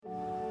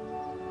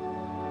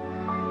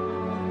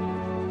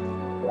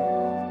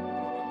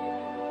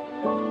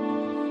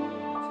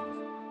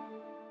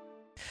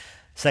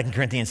2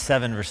 Corinthians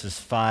 7, verses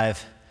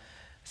 5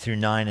 through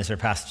 9 is our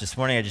passage this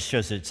morning. I just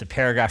chose it's a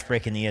paragraph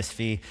break in the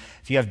ESV.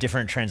 If you have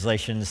different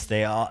translations,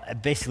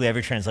 basically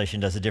every translation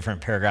does a different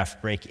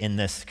paragraph break in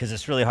this because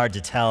it's really hard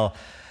to tell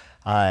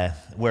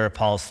where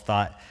Paul's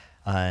thought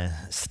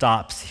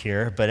stops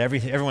here. But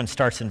everyone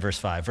starts in verse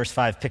 5. Verse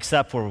 5 picks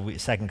up where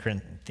 2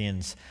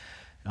 Corinthians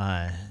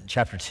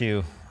chapter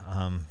 2,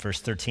 verse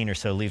 13 or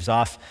so leaves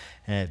off,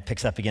 and it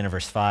picks up again in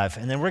verse 5.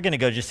 And then we're going to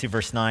go just through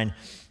verse 9,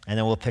 and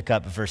then we'll pick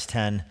up verse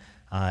 10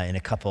 in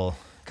a couple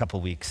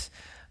weeks.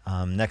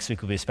 Next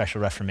week will be a special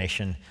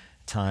Reformation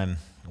time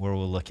where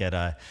we'll look at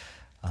a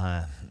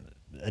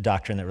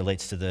doctrine that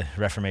relates to the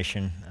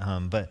Reformation.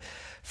 But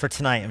for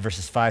tonight, in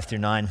verses 5 through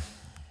 9, it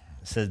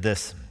says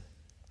this: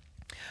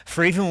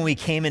 "For even when we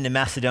came into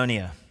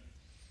Macedonia,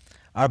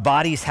 our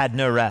bodies had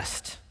no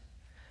rest,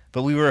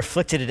 but we were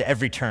afflicted at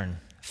every turn,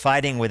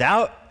 fighting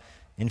without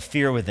and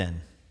fear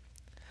within.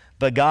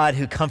 But God,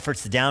 who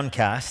comforts the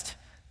downcast,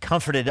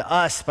 comforted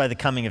us by the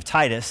coming of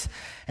Titus,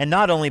 and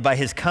not only by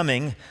his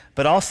coming,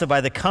 but also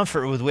by the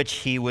comfort with which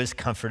he was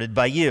comforted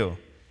by you,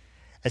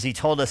 as he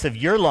told us of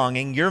your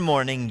longing, your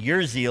mourning,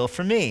 your zeal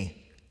for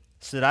me,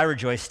 so that I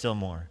rejoice still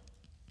more.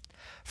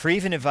 For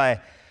even if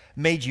I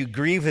made you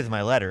grieve with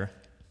my letter,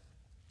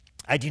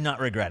 I do not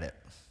regret it,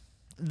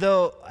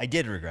 though I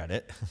did regret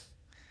it,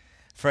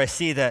 for I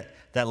see that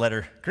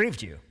letter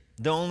grieved you,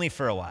 though only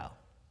for a while.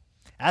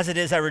 As it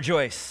is, I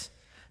rejoice,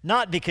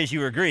 not because you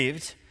were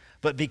grieved,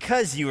 but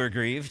because you were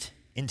grieved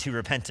into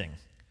repenting.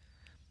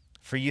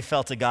 For you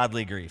felt a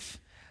godly grief,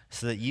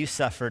 so that you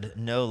suffered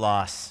no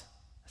loss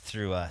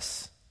through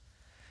us."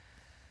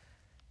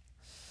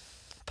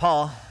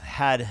 Paul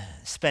had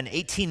spent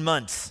 18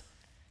 months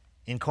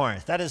in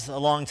Corinth. That is a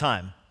long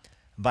time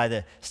by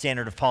the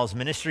standard of Paul's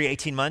ministry.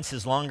 18 months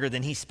is longer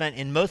than he spent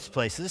in most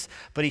places,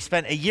 but he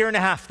spent a year and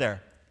a half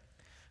there.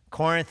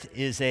 Corinth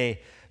was a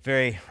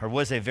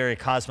very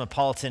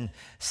cosmopolitan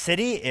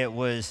city. It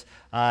was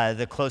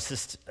the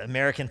closest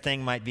American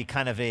thing might be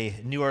kind of a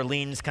New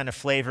Orleans kind of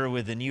flavor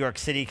with a New York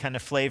City kind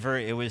of flavor.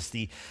 It was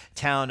the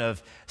town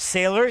of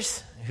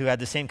sailors who had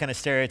the same kind of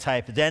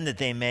stereotype then that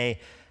they may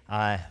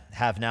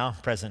have now,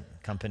 present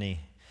company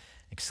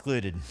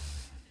excluded.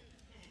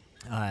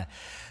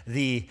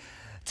 The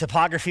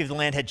topography of the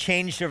land had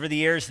changed over the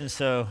years, and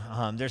so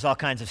there's all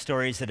kinds of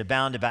stories that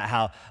abound about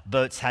how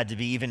boats had to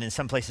be, even in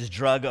some places,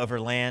 drug over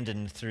land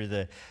and through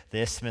the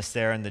isthmus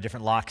there and the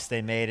different locks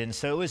they made. And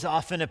so it was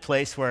often a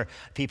place where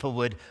people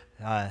would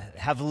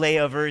have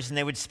layovers, and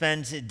they would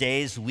spend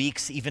days,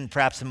 weeks, even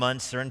perhaps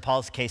months, or in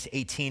Paul's case,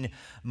 18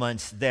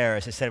 months there.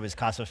 As I said, it was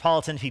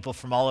cosmopolitan, people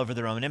from all over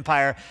the Roman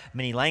Empire.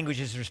 Many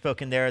languages were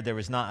spoken there. There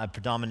was not a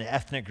predominant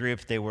ethnic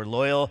group. They were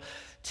loyal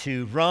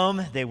to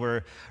Rome. They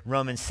were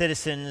Roman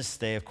citizens.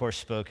 They, of course,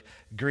 spoke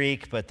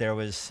Greek, but there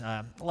was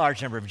a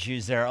large number of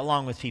Jews there,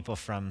 along with people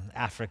from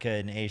Africa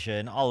and Asia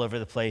and all over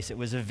the place. It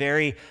was a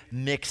very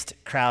mixed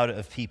crowd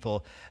of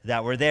people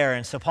that were there.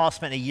 And so Paul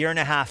spent a year and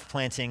a half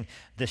planting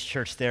this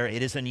church there.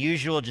 It is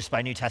unusual, just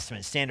by New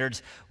Testament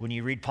standards, when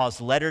you read Paul's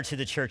letter to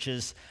the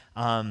churches,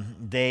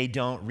 they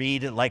don't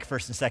read like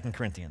 1st and 2nd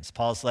Corinthians.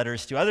 Paul's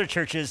letters to other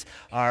churches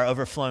are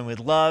overflowing with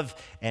love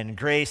and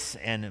grace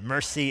and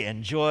mercy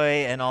and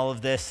joy and all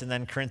of this. And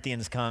then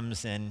Corinthians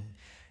comes and,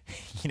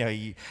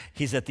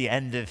 he's at the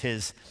end of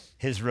his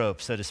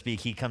rope, so to speak.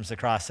 He comes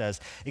across as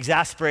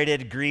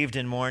exasperated, grieved,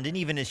 and mourned. And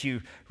even as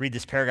you read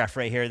this paragraph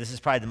right here, this is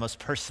probably the most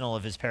personal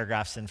of his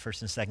paragraphs in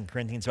 1st and 2nd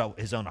Corinthians about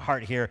his own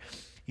heart here.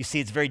 You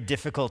see, it's very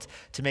difficult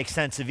to make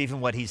sense of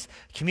even what he's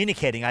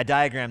communicating. I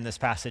diagrammed this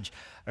passage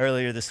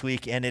earlier this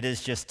week, and it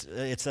is just,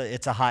 it's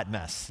a hot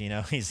mess.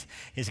 He's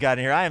got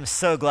in here, "I am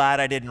so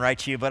glad I didn't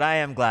write you, but I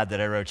am glad that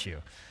I wrote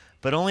you.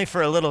 But only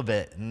for a little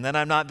bit, and then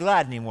I'm not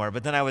glad anymore,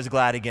 but then I was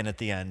glad again at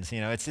the end."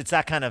 It's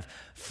that kind of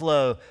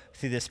flow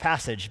through this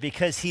passage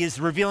because he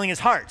is revealing his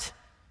heart.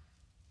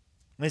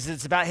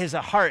 It's about his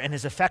heart and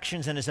his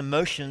affections and his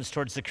emotions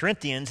towards the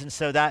Corinthians, and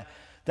so that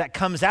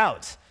comes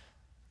out.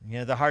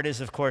 The heart is,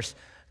 of course,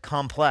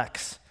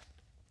 complex.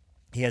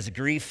 He has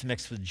grief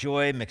mixed with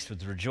joy, mixed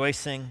with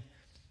rejoicing,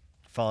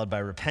 followed by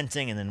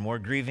repenting and then more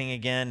grieving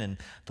again, and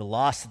the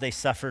loss that they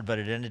suffered, but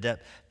it ended up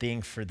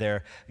being for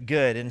their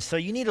good. And so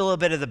you need a little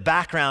bit of the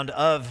background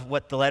of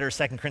what the letter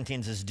 2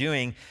 Corinthians is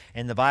doing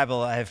in the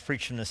Bible. I have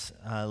preached from this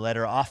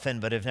letter often,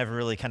 but I've never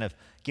really kind of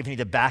given you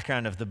the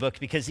background of the book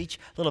because each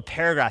little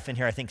paragraph in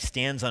here, I think,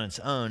 stands on its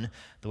own,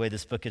 the way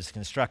this book is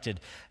constructed.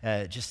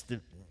 Just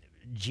the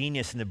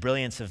genius and the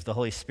brilliance of the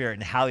Holy Spirit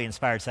and how he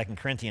inspired 2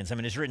 Corinthians. I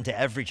mean, it's written to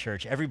every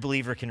church. Every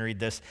believer can read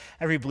this.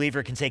 Every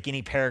believer can take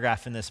any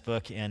paragraph in this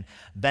book and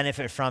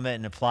benefit from it,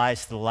 and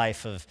applies to the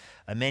life of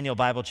Emmanuel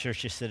Bible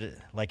Church just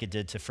like it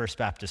did to First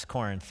Baptist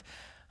Corinth.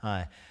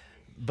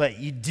 But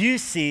you do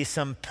see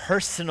some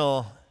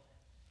personal,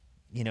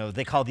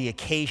 they call the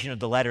occasion of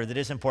the letter that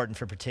is important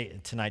for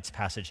tonight's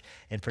passage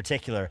in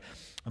particular.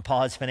 And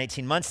Paul had spent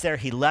 18 months there.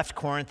 He left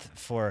Corinth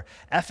for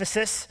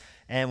Ephesus.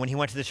 And when he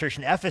went to the church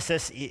in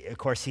Ephesus, of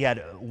course, he had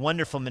a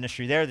wonderful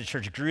ministry there. The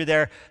church grew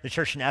there. The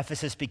church in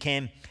Ephesus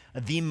became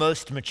the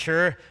most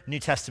mature New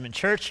Testament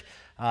church.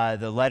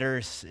 The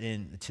letters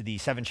to the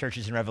 7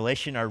 churches in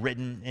Revelation are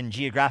written in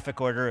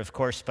geographic order, of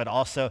course, but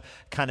also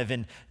kind of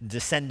in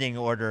descending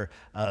order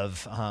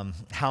of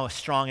how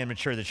strong and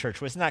mature the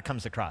church was. And that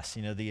comes across.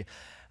 The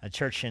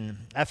church in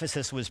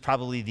Ephesus was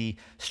probably the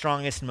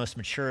strongest and most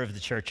mature of the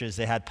churches.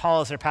 They had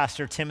Paul as their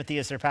pastor, Timothy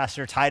as their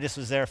pastor, Titus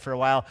was there for a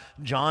while,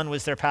 John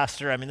was their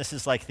pastor. I mean, this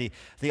is like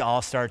the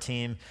all-star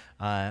team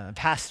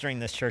pastoring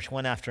this church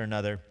one after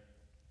another.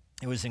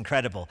 It was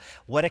incredible.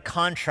 What a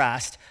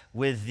contrast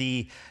with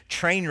the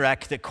train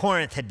wreck that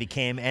Corinth had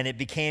become, and it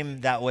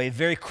became that way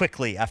very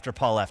quickly after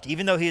Paul left.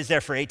 Even though he was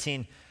there for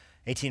 18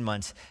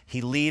 months, he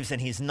leaves,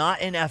 and he's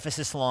not in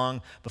Ephesus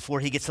long before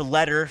he gets a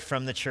letter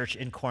from the church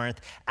in Corinth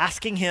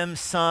asking him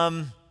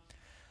some,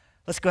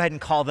 let's go ahead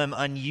and call them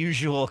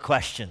unusual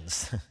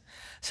questions.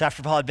 So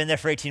after Paul had been there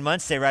for 18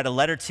 months, they write a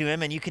letter to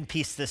him, and you can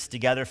piece this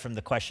together from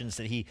the questions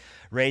that he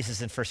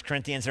raises in 1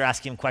 Corinthians. They're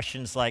asking him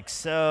questions like,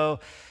 so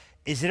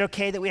is it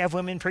okay that we have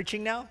women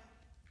preaching now?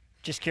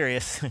 Just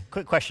curious.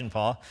 Quick question,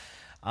 Paul.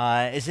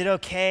 Is it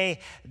okay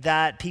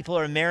that people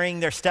are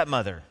marrying their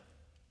stepmother?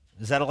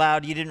 Is that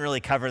allowed? You didn't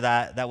really cover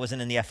that. That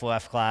wasn't in the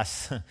FOF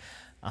class.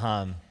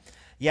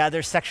 Yeah,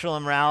 there's sexual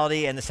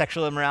immorality, and the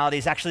sexual immorality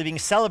is actually being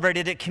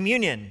celebrated at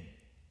communion.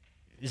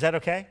 Is that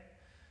okay?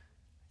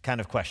 Kind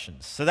of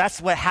questions. So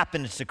that's what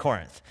happened to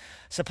Corinth.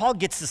 So Paul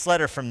gets this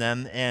letter from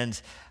them, and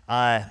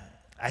I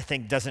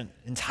think doesn't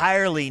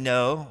entirely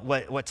know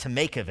what to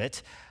make of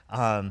it.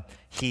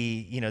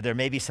 There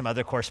may be some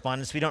other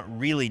correspondence we don't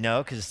really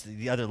know because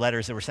the other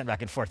letters that were sent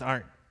back and forth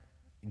aren't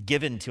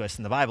given to us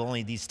in the Bible.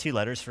 Only these 2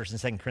 letters, 1 and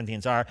 2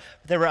 Corinthians are.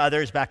 But there were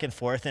others back and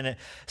forth. And at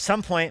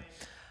some point,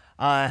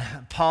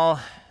 Paul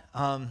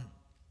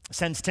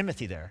sends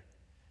Timothy there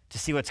to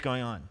see what's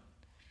going on.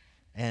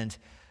 And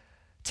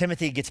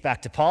Timothy gets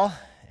back to Paul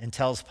and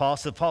tells Paul.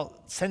 So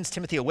Paul sends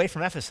Timothy away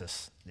from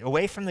Ephesus,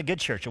 away from the good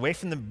church, away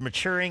from the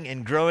maturing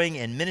and growing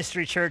and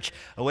ministry church,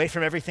 away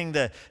from everything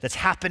that's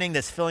happening,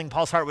 that's filling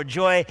Paul's heart with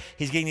joy.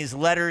 He's getting these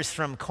letters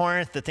from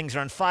Corinth that things are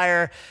on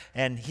fire,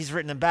 and he's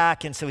written them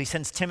back, and so he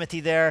sends Timothy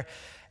there,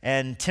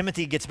 and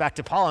Timothy gets back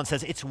to Paul and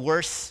says, it's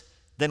worse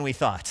than we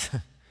thought.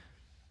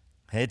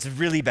 It's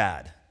really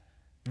bad,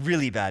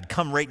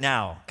 come right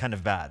now kind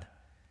of bad.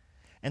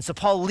 And so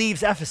Paul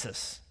leaves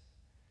Ephesus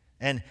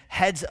and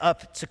heads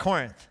up to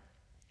Corinth.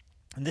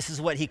 And this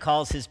is what he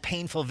calls his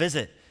painful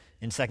visit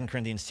in 2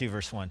 Corinthians 2,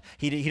 verse 1.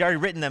 He'd already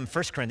written them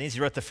 1 Corinthians. He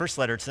wrote the first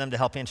letter to them to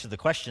help answer the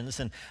questions,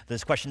 and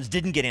those questions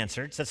didn't get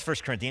answered. So that's 1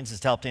 Corinthians,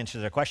 is to help to answer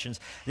their questions.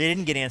 They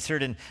didn't get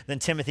answered, and then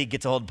Timothy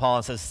gets a hold of Paul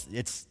and says,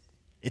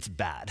 it's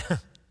bad.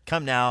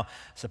 Come now.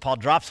 So Paul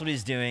drops what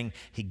he's doing.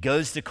 He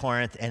goes to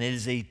Corinth, and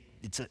it's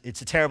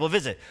a terrible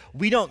visit.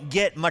 We don't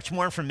get much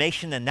more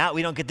information than that.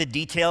 We don't get the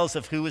details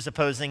of who was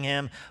opposing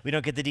him. We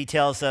don't get the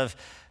details of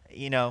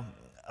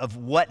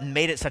what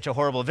made it such a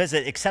horrible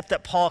visit, except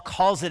that Paul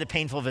calls it a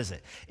painful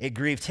visit. It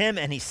grieved him,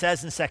 and he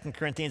says in 2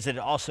 Corinthians that it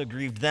also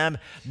grieved them.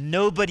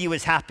 Nobody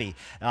was happy.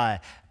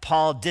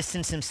 Paul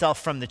distanced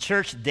himself from the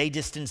church. They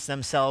distanced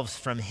themselves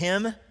from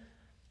him.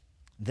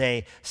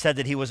 They said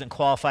that he wasn't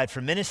qualified for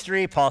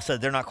ministry. Paul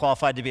said they're not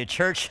qualified to be a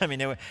church. I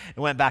mean, it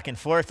went back and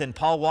forth, and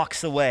Paul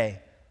walks away.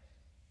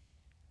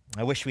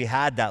 I wish we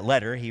had that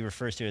letter. He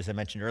refers to it, as I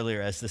mentioned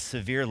earlier, as the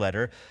severe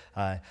letter.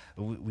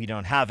 We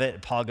don't have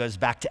it. Paul goes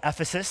back to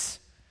Ephesus,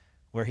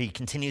 where he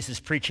continues his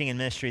preaching and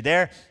ministry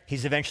there.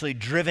 He's eventually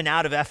driven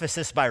out of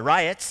Ephesus by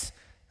riots.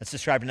 That's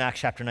described in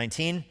Acts chapter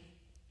 19.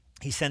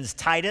 He sends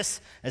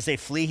Titus, as they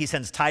flee, he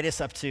sends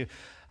Titus up to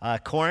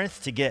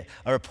Corinth to get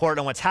a report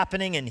on what's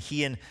happening, and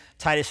he and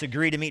Titus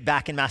agree to meet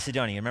back in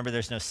Macedonia. Remember,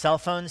 there's no cell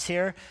phones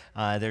here.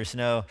 There's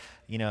no,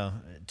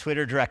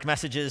 Twitter direct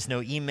messages,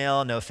 no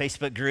email, no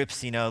Facebook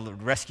groups,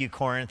 rescue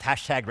Corinth,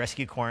 hashtag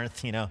rescue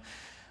Corinth,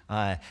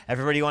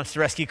 everybody wants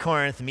to rescue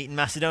Corinth, meet in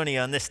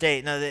Macedonia on this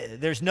date. No,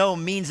 there's no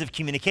means of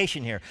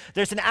communication here.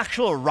 There's an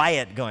actual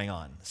riot going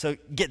on. So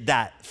get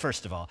that,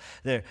 first of all.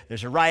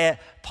 There's a riot.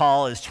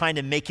 Paul is trying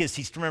to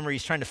he's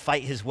trying to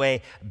fight his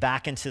way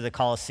back into the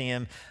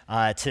Colosseum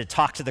to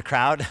talk to the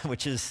crowd,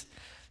 which is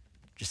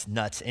just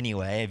nuts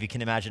anyway. If you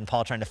can imagine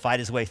Paul trying to fight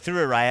his way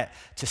through a riot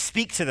to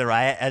speak to the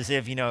riot as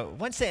if,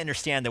 once they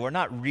understand that we're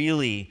not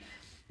really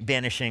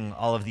banishing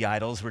all of the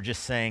idols. We're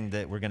just saying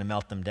that we're going to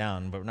melt them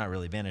down, but we're not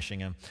really banishing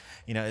them.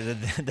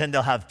 Then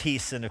they'll have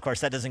peace, and of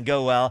course that doesn't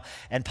go well.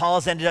 And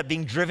Paul's ended up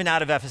being driven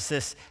out of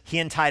Ephesus. He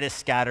and Titus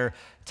scatter.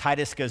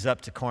 Titus goes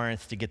up to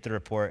Corinth to get the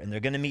report, and they're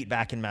going to meet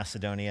back in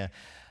Macedonia.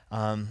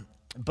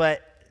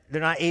 But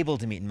they're not able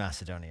to meet in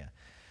Macedonia.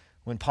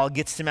 When Paul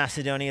gets to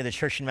Macedonia, the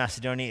church in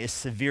Macedonia is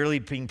severely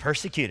being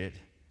persecuted,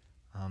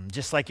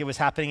 just like it was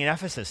happening in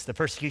Ephesus. The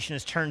persecution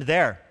is turned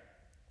there.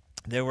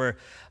 There were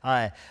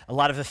a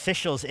lot of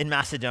officials in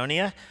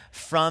Macedonia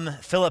from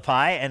Philippi,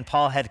 and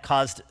Paul had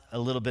caused a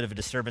little bit of a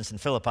disturbance in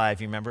Philippi,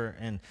 if you remember,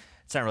 and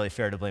it's not really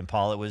fair to blame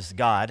Paul. It was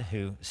God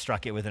who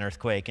struck it with an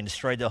earthquake and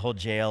destroyed the whole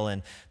jail,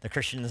 and the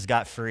Christians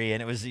got free,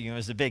 and it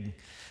was a big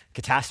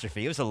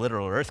catastrophe. It was a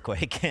literal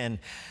earthquake. And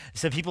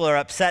so people are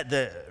upset.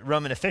 The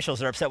Roman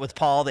officials are upset with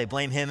Paul. They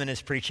blame him and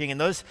his preaching. And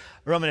those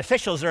Roman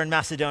officials are in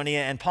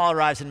Macedonia, and Paul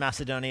arrives in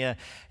Macedonia,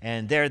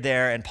 and they're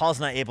there, and Paul's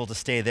not able to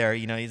stay there.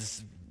 You know, he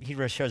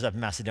shows up in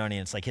Macedonia,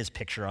 and it's like his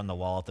picture on the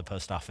wall at the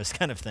post office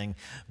kind of thing.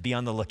 Be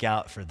on the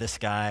lookout for this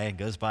guy.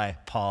 Goes by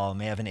Paul,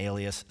 may have an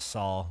alias,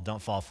 Saul.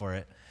 Don't fall for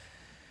it.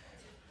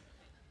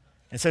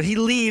 And so he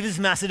leaves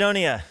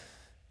Macedonia,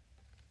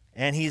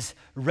 and he's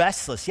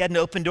restless. He had an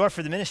open door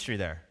for the ministry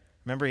there.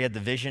 Remember, he had the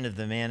vision of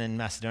the man in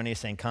Macedonia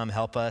saying, come,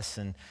 help us.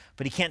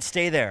 But he can't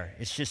stay there.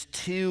 It's just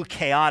too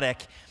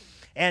chaotic.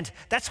 And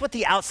that's what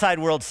the outside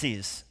world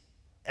sees.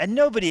 And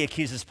nobody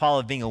accuses Paul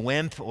of being a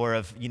wimp or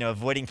of,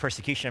 avoiding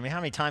persecution. I mean, how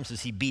many times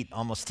was he beat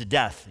almost to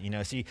death?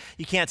 So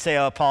you can't say,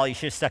 oh, Paul, you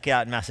should have stuck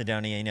out in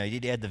Macedonia.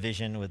 You had the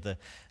vision with the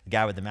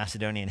guy with the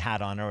Macedonian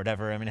hat on or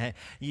whatever. I mean, hey,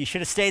 you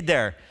should have stayed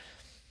there.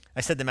 I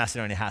said the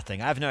Macedonian hat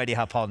thing. I have no idea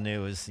how Paul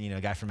knew it was, a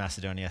guy from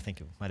Macedonia. I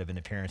think it might have been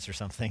appearance or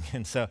something.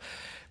 And so,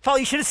 Paul,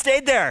 you should have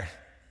stayed there,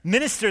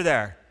 minister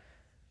there.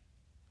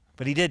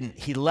 But he didn't.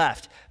 He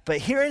left. But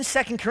here in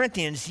 2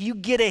 Corinthians, you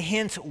get a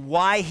hint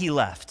why he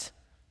left.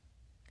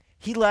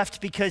 He left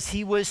because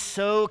he was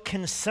so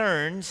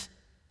concerned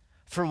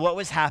for what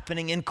was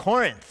happening in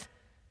Corinth.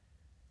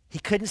 He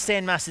couldn't stay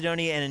in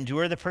Macedonia and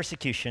endure the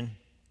persecution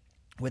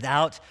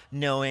without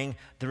knowing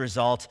the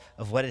result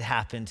of what had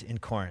happened in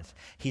Corinth.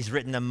 He's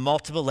written them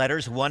multiple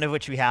letters, one of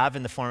which we have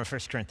in the form of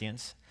 1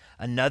 Corinthians,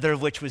 another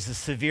of which was a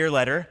severe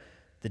letter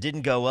that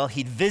didn't go well.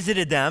 He'd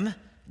visited them,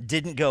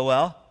 didn't go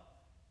well.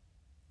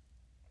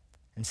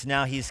 And so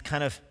now he's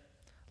kind of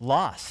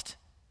lost,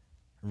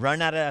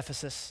 run out of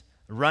Ephesus,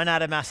 run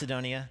out of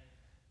Macedonia,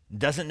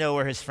 doesn't know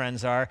where his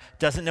friends are,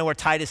 doesn't know where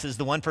Titus is,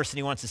 the one person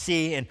he wants to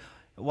see. And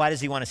why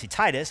does he want to see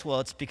Titus? Well,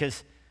 it's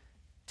because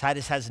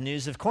Titus has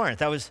news of Corinth.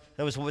 That was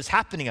what was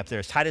happening up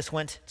there. Titus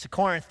went to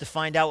Corinth to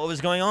find out what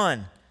was going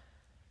on.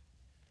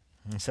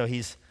 And so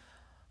he's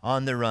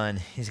on the run.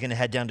 He's going to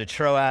head down to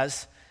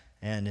Troas,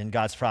 and in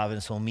God's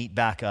providence, we'll meet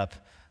back up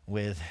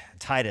with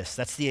Titus.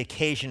 That's the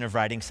occasion of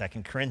writing 2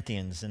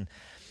 Corinthians. And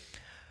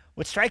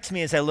what strikes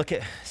me as I look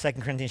at 2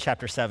 Corinthians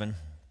chapter 7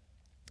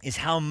 is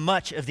how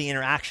much of the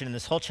interaction in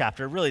this whole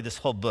chapter, really this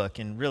whole book,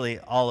 and really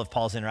all of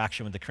Paul's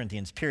interaction with the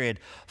Corinthians period,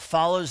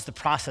 follows the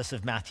process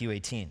of Matthew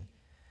 18.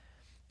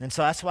 And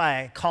so that's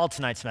why I called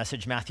tonight's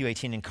message Matthew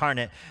 18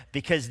 Incarnate,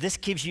 because this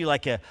gives you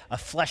like a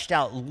fleshed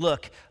out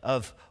look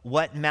of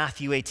what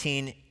Matthew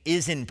 18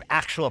 is in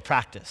actual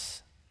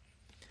practice.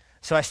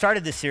 So I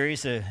started this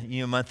series a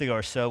month ago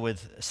or so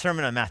with a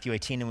sermon on Matthew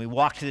 18, and we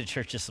walked through the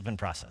church discipline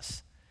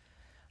process.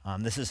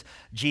 This is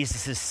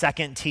Jesus'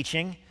 second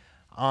teaching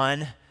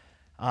on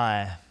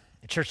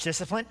church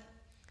discipline,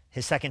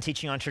 his second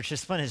teaching on church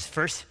discipline,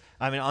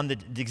 on the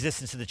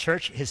existence of the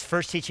church. His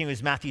first teaching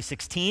was Matthew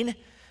 16.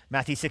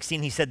 Matthew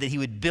 16, he said that he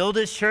would build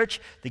his church.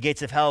 The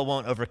gates of hell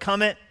won't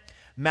overcome it.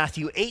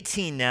 Matthew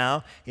 18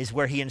 now is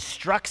where he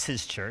instructs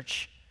his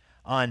church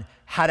on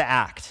how to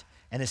act.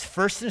 And his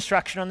first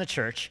instruction on the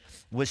church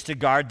was to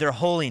guard their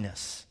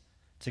holiness.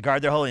 To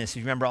guard their holiness. If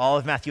you remember, all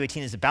of Matthew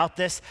 18 is about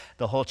this.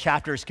 The whole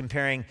chapter is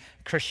comparing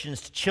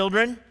Christians to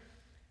children.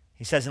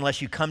 He says,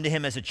 unless you come to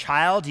him as a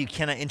child, you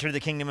cannot enter the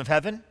kingdom of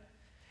heaven.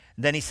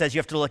 And then he says you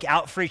have to look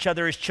out for each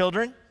other as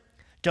children.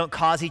 Don't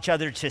cause each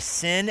other to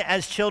sin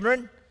as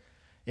children.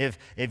 If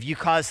you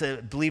cause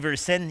a believer to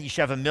sin, you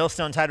should have a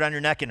millstone tied around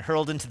your neck and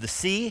hurled into the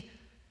sea.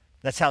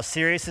 That's how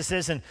serious this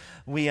is, and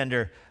we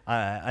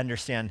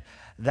understand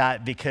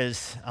that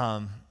because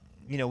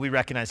we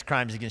recognize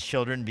crimes against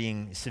children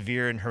being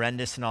severe and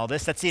horrendous and all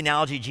this. That's the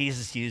analogy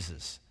Jesus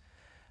uses,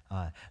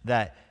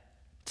 that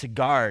to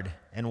guard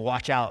and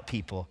watch out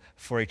people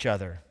for each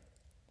other.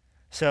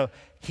 So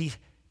he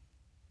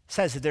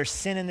says that there's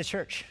sin in the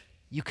church.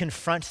 You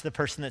confront the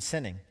person that's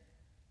sinning.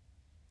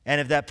 And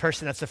if that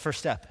person, that's the first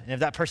step. And if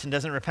that person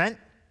doesn't repent,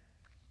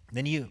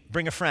 then you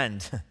bring a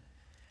friend and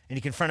you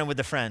confront him with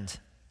a friend.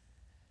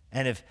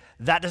 And if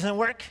that doesn't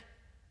work,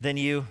 then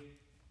you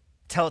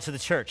tell it to the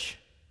church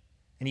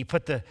and you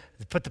put the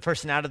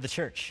person out of the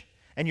church.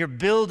 And you're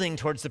building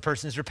towards the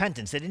person's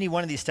repentance. At any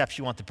one of these steps,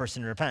 you want the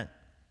person to repent.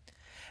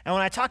 And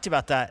when I talked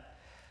about that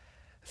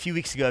a few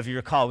weeks ago, if you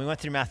recall, we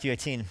went through Matthew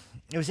 18.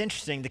 It was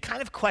interesting. The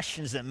kind of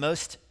questions that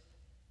most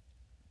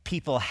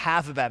people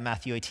have about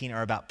Matthew 18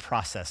 are about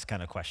process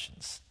kind of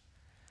questions.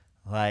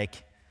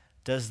 Like,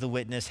 does the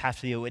witness have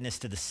to be a witness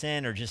to the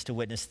sin or just a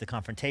witness to the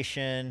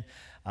confrontation?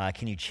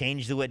 Can you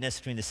change the witness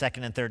between the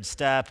second and third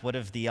step? What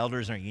if the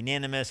elders aren't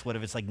unanimous? What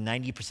if it's like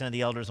 90% of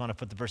the elders want to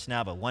put the person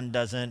out, but one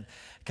doesn't?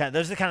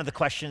 Those are kind of the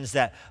questions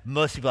that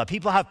most people have.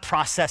 People have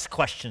process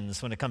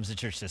questions when it comes to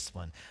church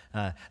discipline.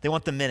 They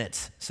want the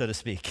minutes, so to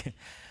speak.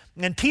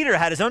 And Peter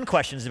had his own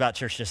questions about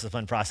church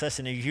discipline process.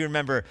 And if you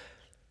remember,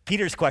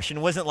 Peter's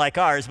question wasn't like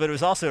ours, but it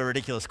was also a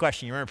ridiculous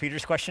question. You remember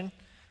Peter's question?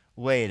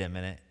 Wait a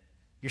minute.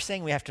 You're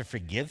saying we have to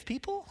forgive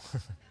people?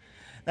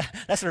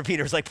 That's where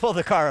Peter was like, pull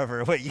the car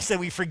over. Wait, you said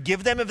we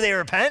forgive them if they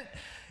repent?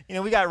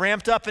 We got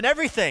ramped up and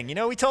everything.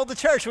 We told the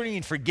church, what do you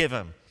mean forgive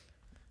them?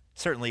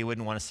 Certainly you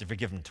wouldn't want us to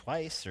forgive them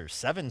twice or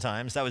 7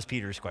 times. That was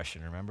Peter's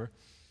question, remember?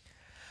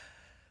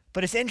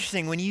 But it's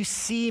interesting, when you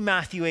see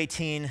Matthew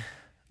 18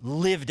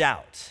 lived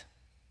out,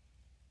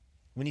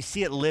 when you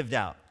see it lived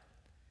out,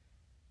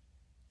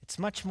 it's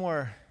much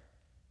more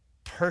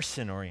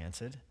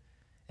person-oriented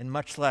and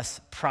much less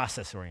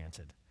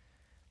process-oriented.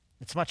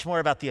 It's much more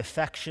about the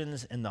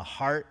affections and the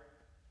heart.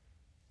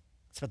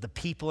 It's about the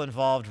people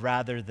involved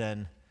rather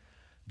than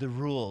the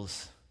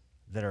rules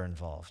that are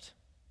involved.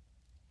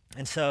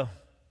 And so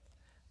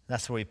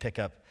that's where we pick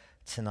up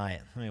tonight.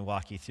 Let me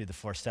walk you through the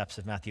 4 steps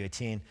of Matthew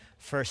 18.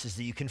 First is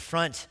that you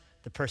confront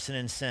the person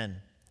in sin.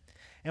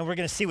 And we're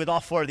going to see with all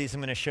 4 of these,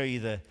 I'm going to show you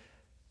the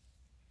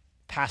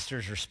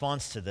pastor's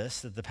response to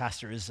this, that the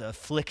pastor is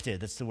afflicted.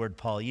 That's the word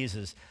Paul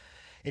uses.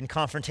 In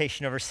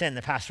confrontation over sin,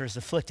 the pastor is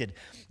afflicted.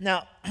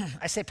 Now,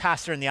 I say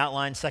pastor in the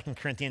outline. 2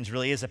 Corinthians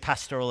really is a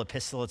pastoral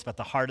epistle. It's about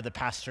the heart of the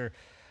pastor,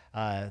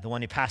 the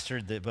one who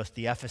pastored both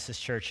the Ephesus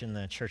church and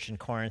the church in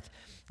Corinth.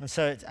 And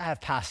so I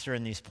have pastor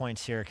in these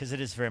points here because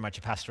it is very much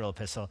a pastoral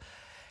epistle.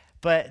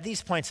 But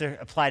these points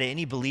apply to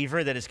any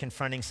believer that is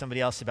confronting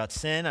somebody else about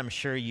sin. I'm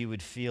sure you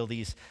would feel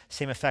these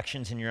same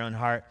affections in your own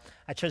heart.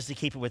 I chose to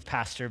keep it with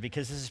pastor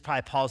because this is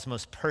probably Paul's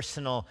most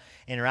personal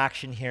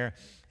interaction here.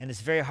 And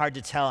it's very hard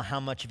to tell how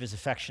much of his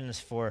affections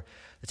for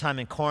the time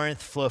in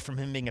Corinth flow from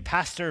him being a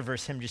pastor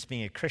versus him just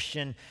being a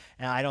Christian.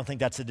 And I don't think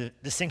that's a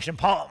distinction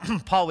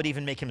Paul would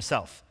even make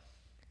himself.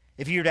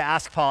 If you were to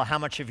ask Paul how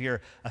much of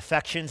your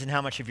affections and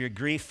how much of your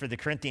grief for the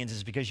Corinthians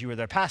is because you were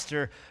their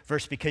pastor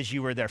versus because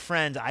you were their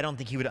friend, I don't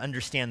think he would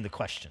understand the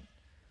question.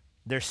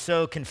 They're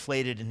so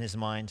conflated in his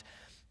mind.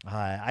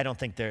 I don't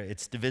think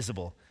it's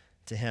divisible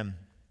to him.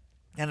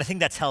 And I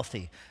think that's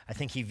healthy. I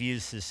think he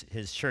views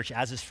his church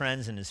as his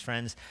friends and his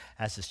friends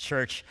as his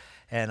church.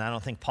 And I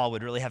don't think Paul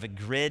would really have a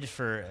grid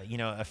for,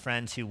 a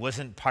friend who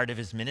wasn't part of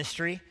his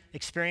ministry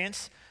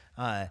experience.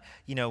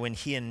 When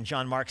he and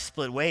John Mark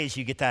split ways,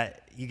 you get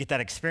that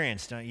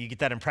experience, don't you? You get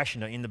that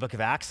impression, don't you, in the book of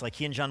Acts? Like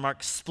he and John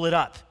Mark split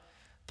up.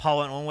 Paul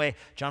went one way,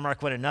 John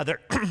Mark went another.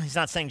 He's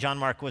not saying John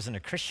Mark wasn't a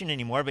Christian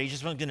anymore, but he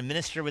just wasn't going to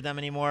minister with them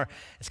anymore.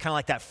 It's kind of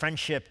like that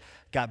friendship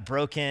got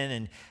broken,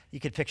 and you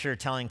could picture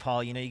telling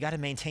Paul, you got to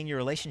maintain your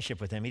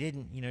relationship with him. He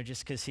didn't,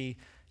 just because he,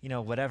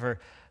 whatever.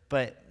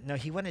 But no,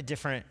 he went a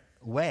different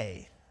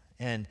way.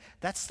 And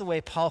that's the way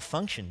Paul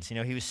functions.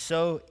 He was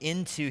so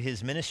into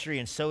his ministry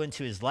and so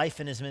into his life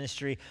in his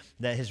ministry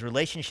that his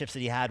relationships that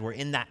he had were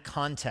in that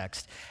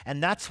context.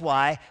 And that's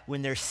why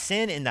when there's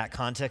sin in that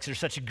context, there's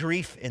such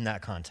grief in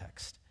that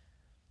context.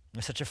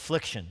 There's such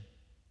affliction.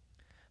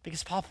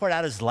 Because Paul poured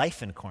out his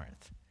life in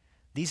Corinth.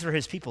 These were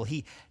his people.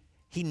 He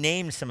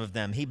named some of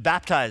them. He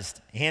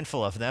baptized a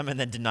handful of them and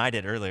then denied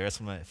it earlier.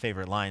 That's one of my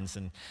favorite lines.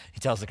 And he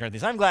tells the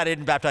Corinthians, I'm glad I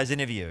didn't baptize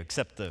any of you,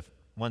 except the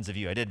ones of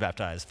you I did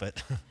baptize,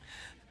 but...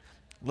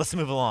 Let's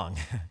move along.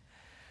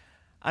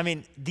 I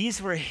mean,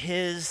 these were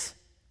his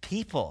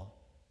people.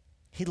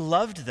 He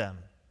loved them,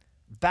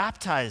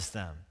 baptized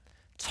them,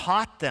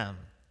 taught them,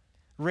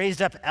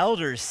 raised up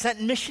elders, sent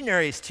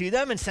missionaries to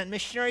them, and sent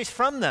missionaries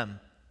from them.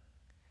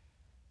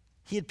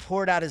 He had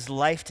poured out his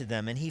life to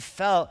them, and he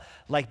felt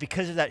like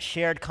because of that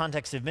shared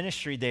context of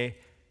ministry, they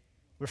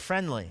were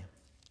friendly.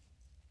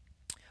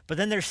 But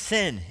then there's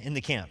sin in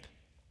the camp,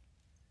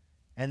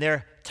 and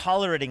they're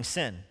tolerating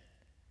sin.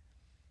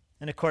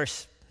 And of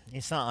course,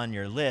 it's not on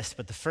your list,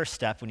 but the first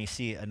step when you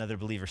see another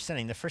believer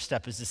sinning, the first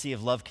step is to see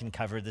if love can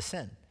cover the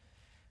sin.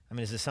 I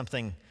mean, is this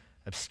something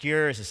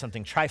obscure? Is it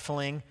something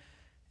trifling?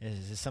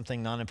 Is it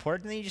something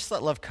non-important? Then you just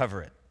let love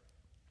cover it.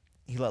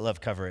 You let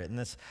love cover it. And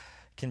this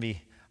can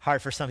be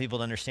hard for some people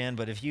to understand,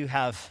 but if you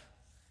have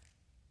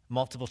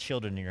multiple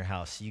children in your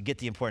house, you get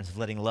the importance of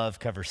letting love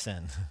cover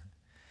sin.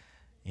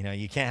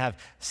 You can't have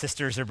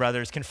sisters or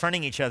brothers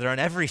confronting each other on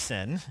every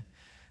sin. And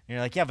you're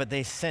like, yeah, but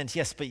they sinned.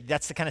 Yes, but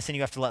that's the kind of sin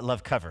you have to let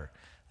love cover.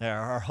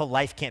 Our whole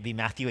life can't be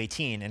Matthew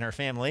 18 in our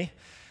family.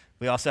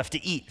 We also have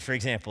to eat, for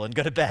example, and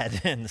go to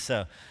bed. And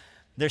so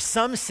there's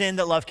some sin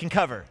that love can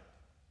cover.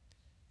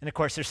 And of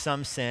course, there's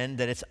some sin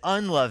that it's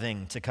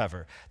unloving to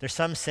cover. There's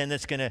some sin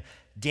that's going to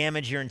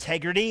damage your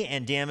integrity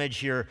and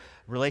damage your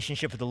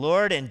relationship with the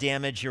Lord and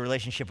damage your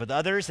relationship with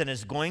others, and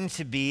is going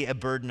to be a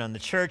burden on the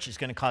church. It's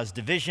going to cause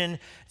division.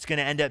 It's going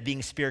to end up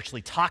being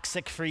spiritually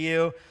toxic for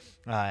you.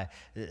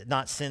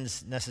 Not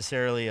sins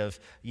necessarily of,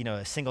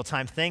 a single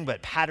time thing,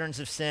 but patterns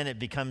of sin. It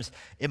becomes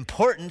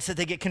important that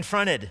they get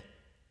confronted.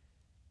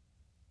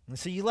 And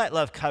so you let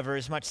love cover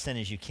as much sin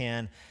as you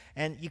can.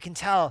 And you can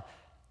tell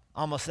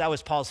almost that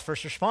was Paul's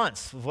first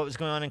response of what was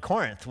going on in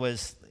Corinth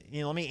was,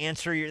 let me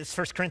answer it's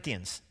 1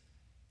 Corinthians.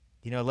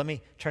 Let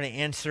me try to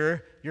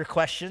answer your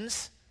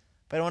questions,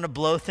 but I don't want to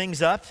blow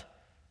things up.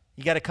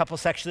 You got a couple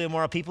sexually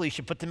immoral people, you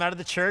should put them out of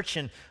the church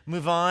and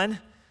move on.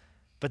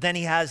 But then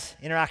he has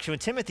interaction with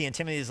Timothy, and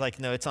Timothy is like,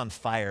 no, it's on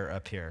fire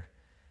up here.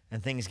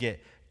 And things get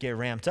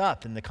ramped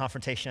up, and the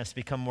confrontation has to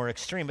become more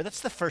extreme. But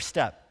that's the first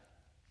step.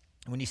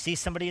 When you see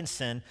somebody in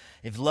sin,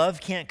 if love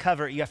can't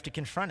cover it, you have to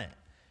confront it.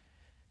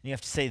 And you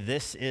have to say,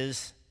 this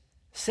is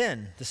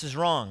sin. This is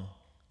wrong.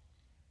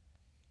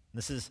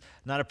 This is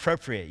not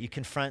appropriate. You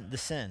confront the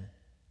sin.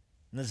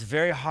 And that's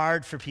very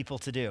hard for people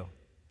to do.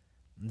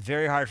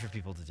 Very hard for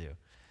people to do.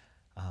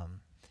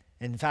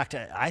 In fact,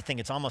 I think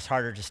it's almost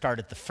harder to start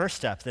at the first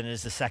step than it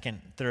is the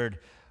second, third,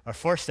 or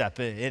fourth step.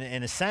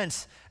 In a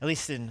sense, at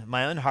least in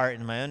my own heart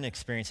and my own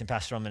experience in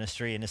pastoral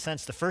ministry, in a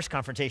sense, the first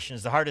confrontation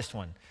is the hardest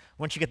one.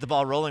 Once you get the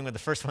ball rolling with the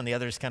first one, the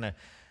others kind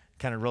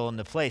of roll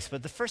into place.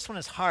 But the first one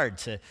is hard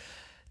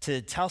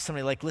to tell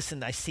somebody, like,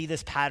 listen, I see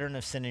this pattern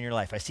of sin in your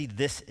life. I see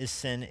this is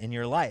sin in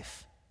your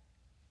life.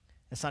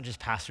 It's not just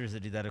pastors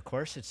that do that, of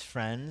course. It's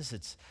friends,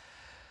 it's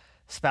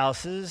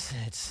spouses,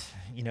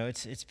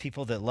 it's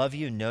people that love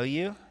you, know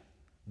you.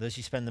 Those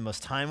you spend the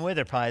most time with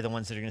are probably the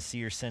ones that are going to see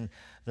your sin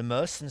the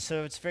most. And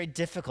so it's very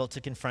difficult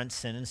to confront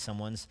sin in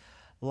someone's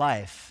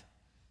life.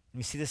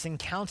 We see this in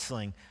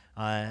counseling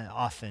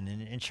often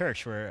in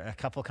church, where a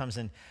couple comes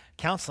in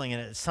counseling,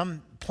 and at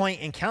some point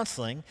in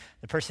counseling,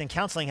 the person in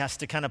counseling has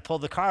to kind of pull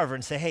the car over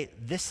and say, hey,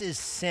 this is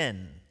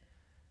sin.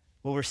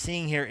 What we're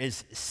seeing here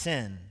is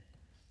sin.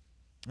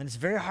 And it's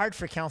very hard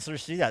for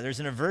counselors to do that. There's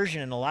an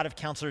aversion in a lot of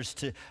counselors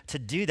to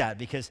do that,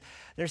 because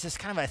there's this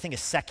kind of, I think, a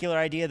secular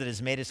idea that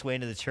has made its way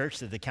into the church,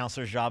 that the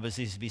counselor's job is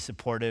to be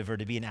supportive or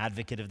to be an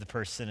advocate of the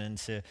person and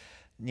to,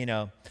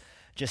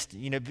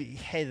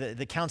 hey,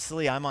 the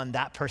counselee, I'm on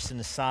that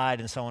person's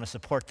side, and so I want to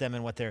support them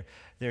in what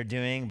they're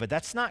doing. But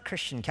that's not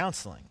Christian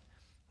counseling.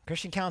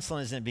 Christian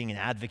counseling isn't being an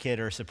advocate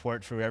or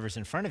support for whoever's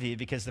in front of you,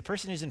 because the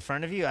person who's in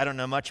front of you, I don't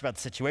know much about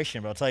the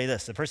situation, but I'll tell you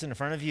this, the person in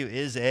front of you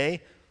is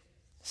a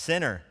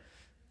sinner.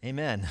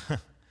 Amen.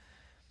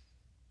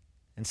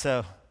 And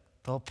so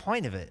the whole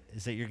point of it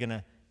is that you're going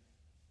to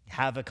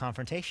have a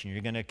confrontation.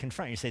 You're going to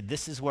confront. You say,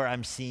 this is where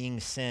I'm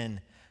seeing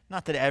sin.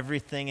 Not that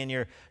everything in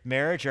your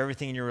marriage or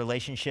everything in your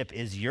relationship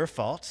is your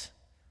fault,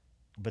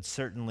 but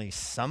certainly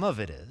some of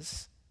it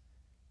is.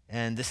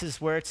 And this is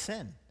where it's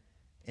sin.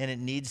 And it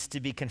needs to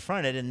be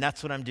confronted, and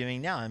that's what I'm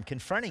doing now. I'm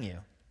confronting you.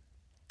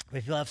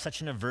 But people have such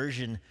an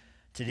aversion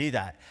to do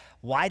that.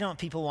 Why don't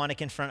people want to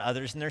confront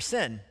others in their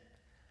sin?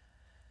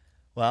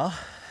 Well,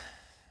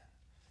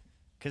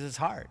 because it's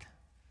hard.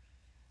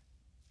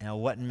 Now,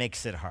 what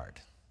makes it hard?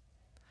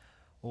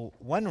 Well,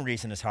 one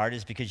reason it's hard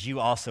is because you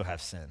also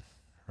have sin,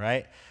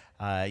 right?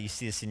 You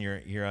see this in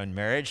your own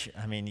marriage.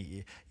 I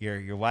mean,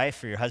 your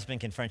wife or your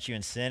husband confronts you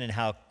in sin, and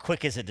how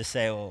quick is it to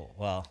say,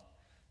 well,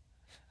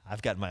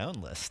 I've got my own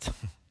list.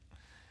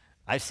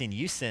 I've seen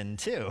you sin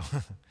too.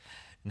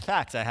 In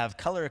fact, I have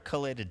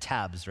color-collated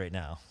tabs right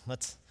now.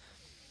 Let's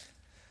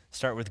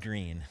start with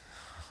green.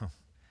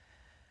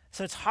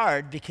 So it's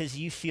hard because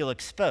you feel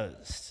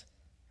exposed.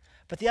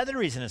 But the other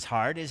reason it's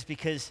hard is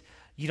because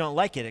you don't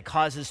like it. It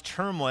causes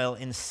turmoil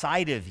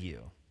inside of you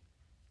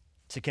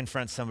to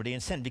confront somebody in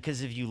sin.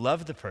 Because if you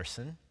love the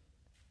person,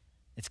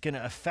 it's going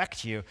to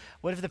affect you.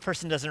 What if the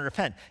person doesn't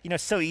repent?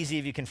 It's so easy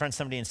if you confront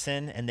somebody in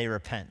sin and they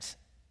repent.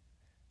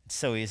 It's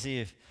so easy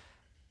if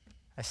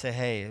I say,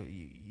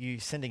 hey, you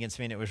sinned against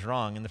me and it was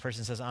wrong, and the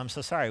person says, I'm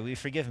so sorry, will you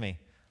forgive me?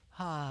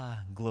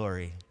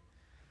 Glory.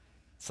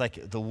 It's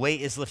like the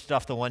weight is lifted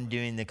off the one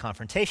doing the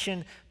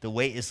confrontation, the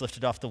weight is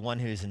lifted off the one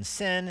who's in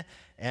sin,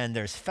 and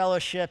there's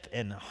fellowship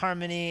and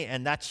harmony,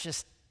 and that's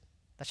just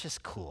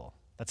cool.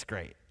 That's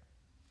great.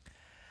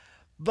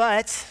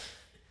 But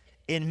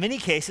in many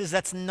cases,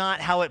 that's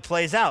not how it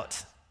plays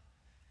out.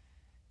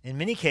 In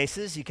many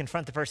cases, you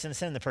confront the person in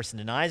sin, the person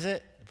denies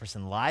it, the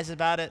person lies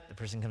about it, the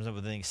person comes up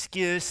with an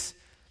excuse.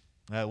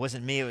 It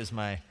wasn't me, it was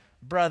my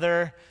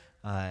brother.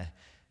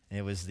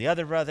 It was the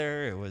other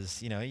brother. It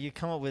was, you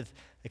come up with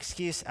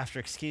excuse after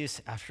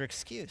excuse after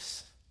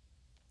excuse.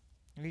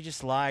 Or you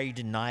just lie, or you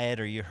deny it,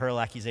 or you hurl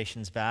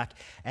accusations back,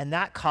 and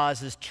that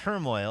causes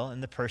turmoil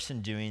in the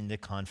person doing the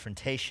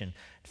confrontation.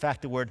 In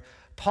fact, the word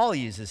Paul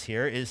uses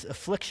here is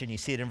affliction. You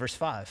see it in verse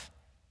 5.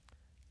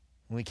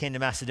 When we came to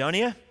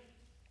Macedonia,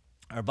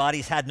 our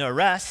bodies had no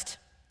rest,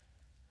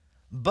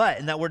 but,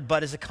 and that word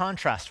but is a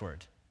contrast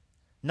word.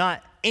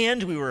 Not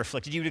and we were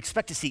afflicted. You would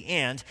expect to see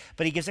and,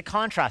 but he gives a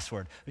contrast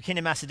word. We came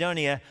to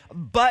Macedonia,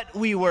 but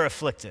we were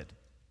afflicted.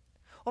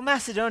 Well,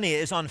 Macedonia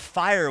is on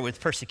fire with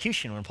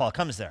persecution when Paul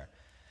comes there.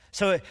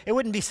 So it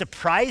wouldn't be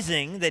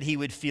surprising that he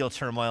would feel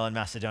turmoil in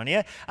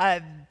Macedonia.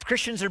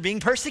 Christians are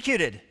being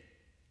persecuted.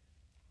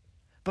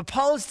 But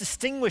Paul is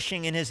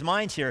distinguishing in his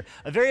mind here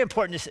a very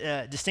important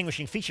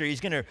distinguishing feature.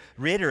 He's going to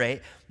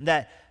reiterate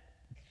that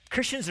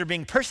Christians are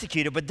being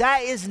persecuted, but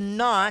that is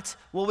not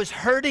what was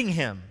hurting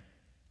him.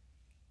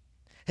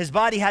 His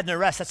body had no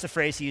rest. That's the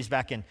phrase he used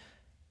back in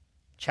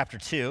chapter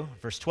 2,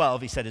 verse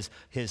 12. He said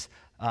his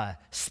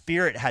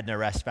spirit had no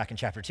rest back in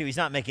chapter 2. He's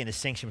not making a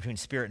distinction between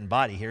spirit and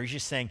body here. He's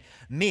just saying,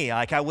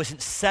 I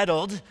wasn't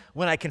settled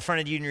when I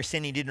confronted you in your sin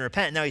and you didn't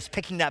repent. Now he's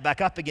picking that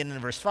back up again in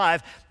verse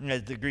 5.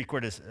 The Greek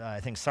word is, I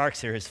think, sarx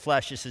here, his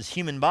flesh. This is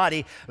human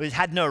body. It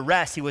had no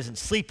rest. He wasn't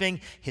sleeping.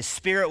 His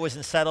spirit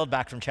wasn't settled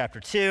back from chapter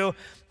 2.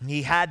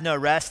 He had no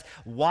rest.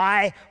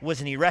 Why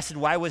wasn't he rested?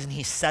 Why wasn't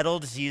he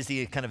settled? To use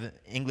the kind of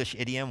English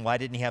idiom, why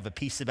didn't he have a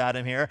peace about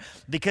him here?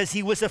 Because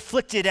he was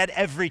afflicted at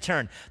every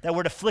turn. That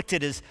word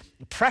afflicted is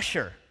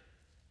pressure.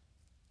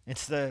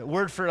 It's the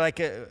word for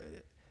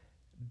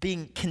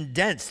being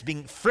condensed,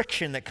 being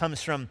friction that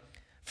comes from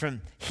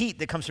heat,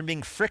 that comes from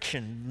being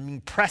friction,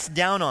 being pressed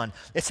down on.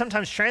 It's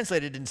sometimes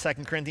translated in 2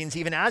 Corinthians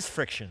even as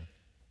friction.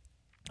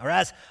 or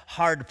as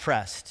hard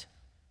pressed.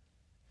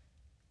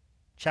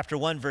 Chapter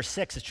 1, verse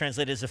 6 is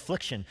translated as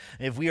affliction.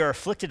 If we are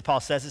afflicted, Paul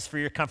says, it's for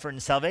your comfort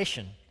and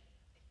salvation.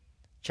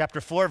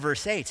 Chapter 4,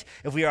 verse 8,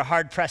 if we are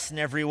hard pressed in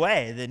every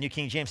way. The New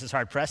King James says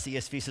hard pressed. The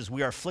ESV says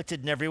we are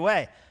afflicted in every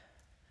way.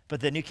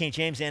 But the New King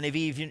James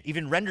NIV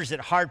even renders it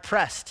hard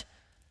pressed,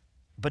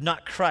 but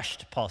not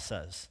crushed, Paul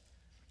says.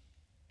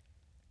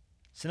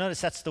 So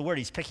notice that's the word.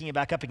 He's picking it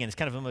back up again. It's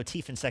kind of a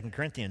motif in 2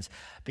 Corinthians.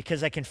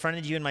 Because I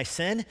confronted you in my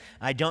sin,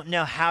 I don't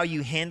know how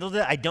you handled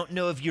it. I don't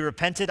know if you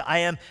repented. I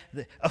am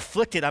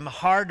afflicted. I'm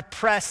hard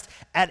pressed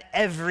at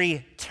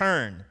every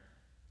turn.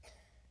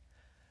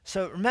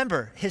 So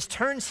remember, his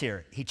turns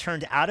here. He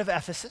turned out of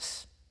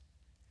Ephesus.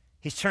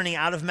 He's turning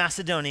out of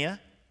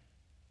Macedonia.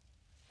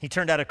 He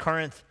turned out of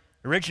Corinth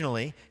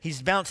originally.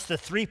 He's bounced to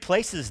 3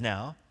 places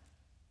now.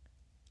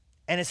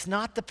 And it's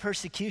not the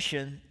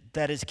persecution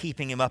that is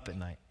keeping him up at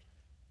night.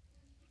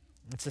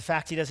 It's the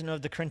fact he doesn't know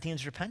if the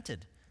Corinthians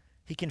repented.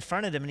 He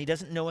confronted them and he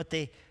doesn't know what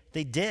they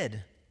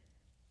did.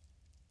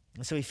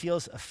 And so he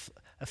feels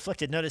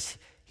afflicted. Notice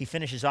he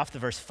finishes off the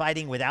verse,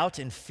 fighting without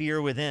and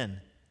fear within.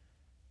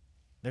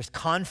 There's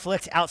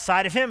conflict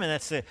outside of him, and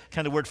that's the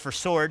kind of word for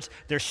swords.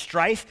 There's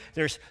strife,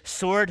 there's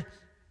sword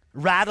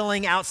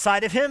rattling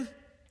outside of him.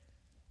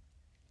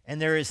 And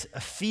there is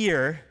a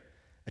fear,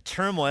 a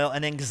turmoil,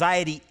 an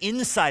anxiety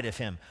inside of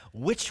him.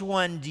 Which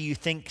one do you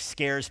think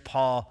scares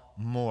Paul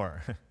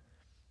more?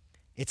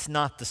 It's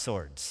not the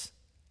swords.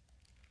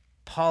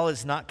 Paul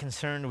is not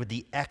concerned with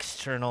the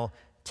external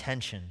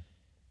tension.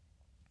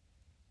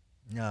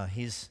 No,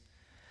 he's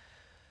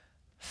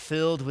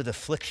filled with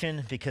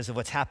affliction because of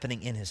what's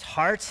happening in his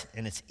heart,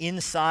 and it's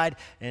inside,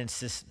 and it's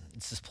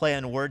this play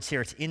on words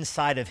here. It's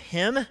inside of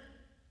him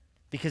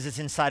because it's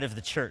inside of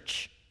the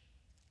church.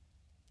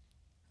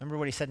 Remember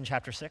what he said in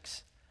chapter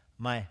 6?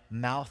 My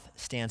mouth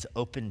stands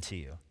open to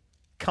you.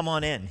 Come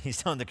on in.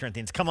 He's telling the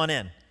Corinthians, come on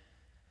in.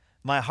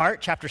 My heart,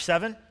 chapter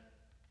 7,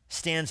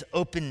 stands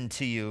open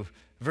to you.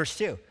 Verse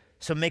 2.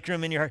 So make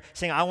room in your heart.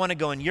 Saying, I want to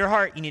go in your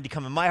heart. You need to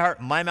come in my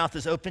heart. My mouth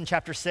is open,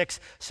 chapter 6.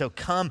 So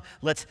come,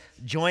 let's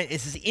join.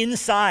 This is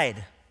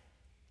inside.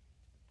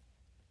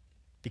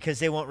 Because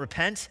they won't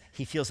repent,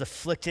 he feels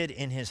afflicted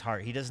in his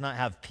heart. He does not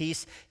have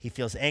peace. He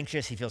feels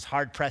anxious. He feels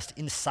hard-pressed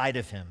inside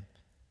of him.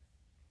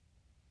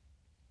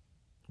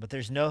 But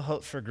there's no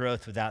hope for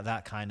growth without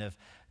that kind of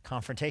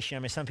confrontation. I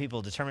mean, some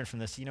people determine from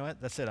this, you know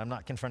what, that's it. I'm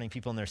not confronting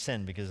people in their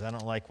sin because I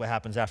don't like what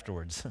happens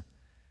afterwards.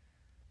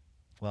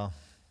 Well,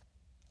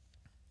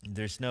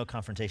 there's no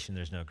confrontation,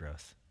 there's no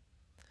growth.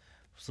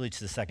 Which leads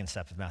to the second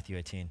step of Matthew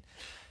 18.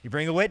 You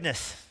bring a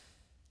witness.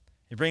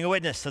 You bring a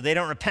witness. So they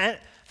don't repent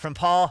from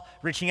Paul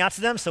reaching out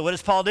to them. So what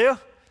does Paul do?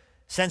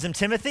 Sends them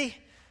Timothy.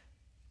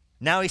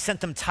 Now he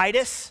sent them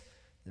Titus,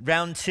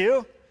 round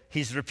 2.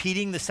 He's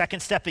repeating the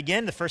second step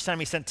again. The first time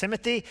he sent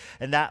Timothy,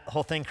 and that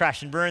whole thing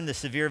crashed and burned, the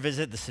severe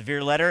visit, the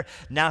severe letter.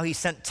 Now he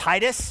sent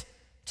Titus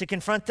to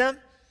confront them.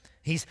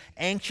 He's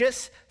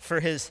anxious for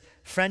his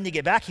friend to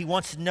get back. He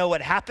wants to know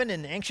what happened,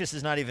 and anxious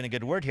is not even a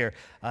good word here.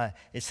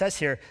 It says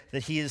here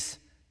that he is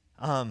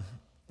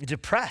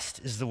depressed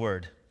is the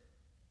word.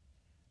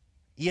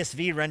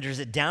 ESV renders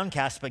it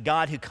downcast, but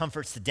God who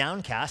comforts the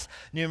downcast.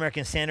 New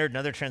American Standard and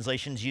other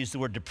translations use the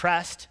word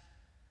depressed.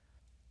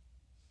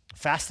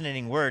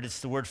 Fascinating word.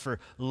 It's the word for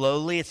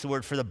lowly. It's the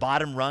word for the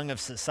bottom rung of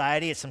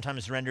society. It's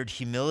sometimes rendered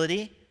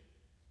humility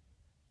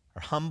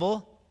or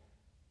humble,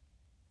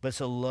 but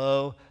it's a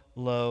low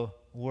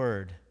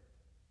word.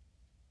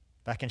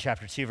 Back in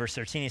chapter 2, verse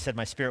 13, he said,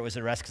 my spirit was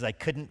at rest because I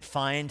couldn't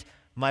find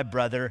my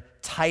brother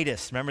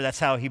Titus. Remember, that's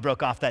how he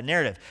broke off that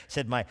narrative. He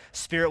said, my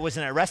spirit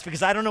wasn't at rest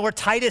because I don't know where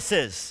Titus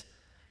is.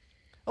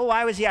 Oh,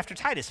 why was he after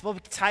Titus? Well,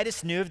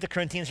 Titus knew if the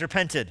Corinthians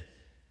repented.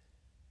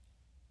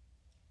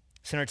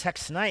 So in our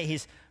text tonight,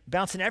 he's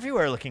bouncing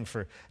everywhere looking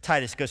for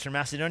Titus. Goes from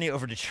Macedonia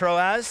over to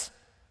Troas,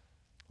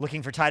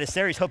 looking for Titus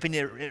there. He's hoping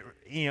to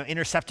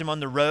intercept him on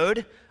the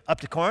road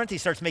up to Corinth. He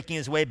starts making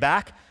his way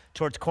back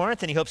towards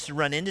Corinth, and he hopes to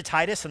run into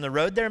Titus on the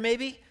road there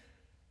maybe.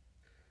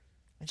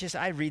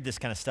 I read this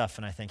kind of stuff,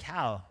 and I think,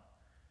 how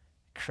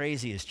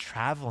crazy is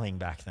traveling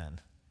back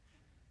then?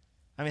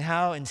 I mean,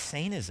 how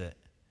insane is it?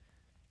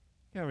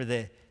 You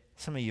remember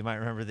some of you might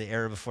remember the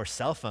era before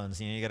cell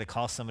phones. You got to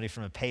call somebody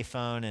from a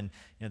payphone, and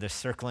they're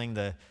circling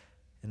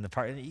in the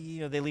park.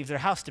 They leave their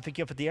house to pick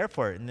you up at the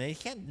airport, and they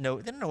don't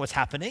know what's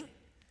happening.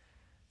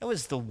 It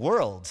was the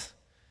world.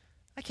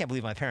 I can't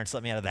believe my parents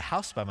let me out of the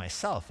house by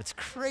myself. It's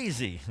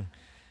crazy.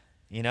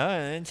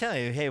 And tell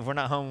you, hey, if we're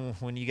not home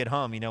when you get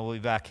home, we'll be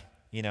back,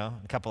 in a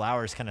couple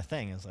hours kind of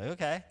thing. It's like,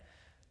 okay,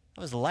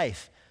 that was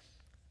life.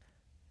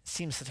 It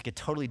seems like a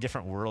totally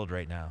different world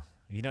right now.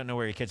 If you don't know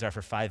where your kids are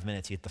for 5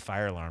 minutes, you hit the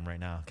fire alarm right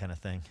now kind of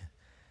thing.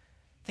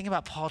 Think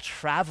about Paul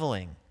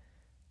traveling.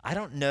 I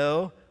don't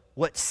know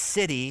what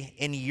city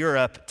in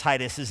Europe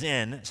Titus is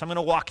in, so I'm going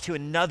to walk to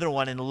another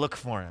one and look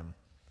for him.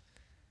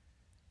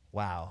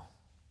 Wow.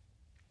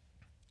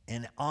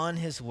 And on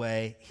his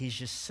way, he's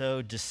just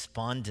so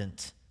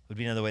despondent, would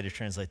be another way to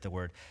translate the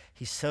word.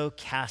 He's so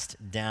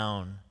cast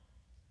down.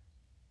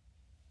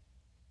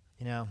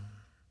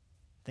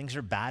 Things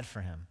are bad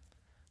for him.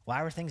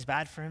 Why were things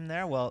bad for him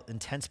there? Well,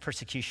 intense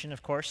persecution,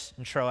 of course,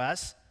 in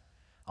Troas.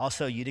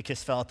 Also,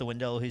 Eutychus fell out the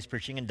window who's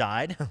preaching and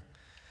died.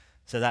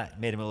 So that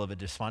made him a little bit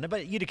despondent.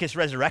 But Eutychus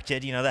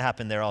resurrected, that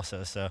happened there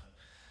also. So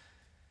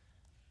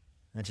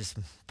that just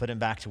put him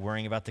back to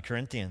worrying about the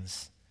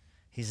Corinthians.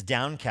 He's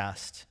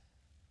downcast.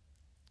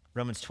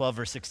 Romans 12,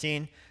 verse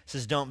 16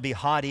 says, don't be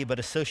haughty, but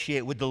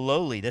associate with the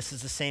lowly. This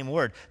is the same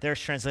word. There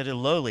it's translated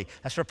lowly.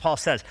 That's where Paul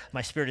says,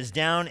 my spirit is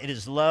down, it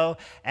is low.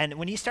 And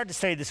when you start to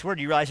study this word,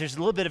 you realize there's a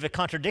little bit of a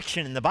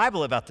contradiction in the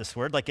Bible about this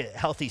word, like a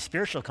healthy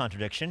spiritual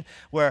contradiction,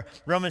 where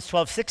Romans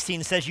 12,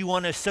 16 says you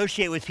want to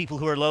associate with people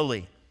who are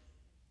lowly.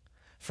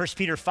 1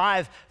 Peter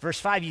 5, verse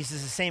 5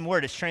 uses the same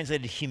word. It's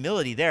translated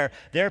humility there.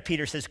 There,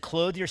 Peter says,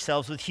 clothe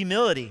yourselves with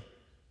humility.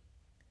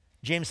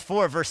 James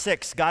 4, verse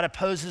 6, God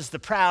opposes the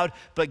proud,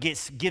 but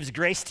gives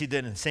grace to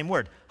them. The same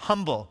word,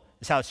 humble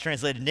is how it's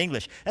translated in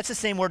English. That's the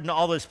same word in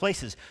all those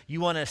places. You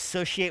want to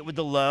associate with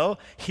the low.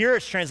 Here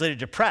it's translated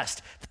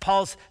depressed.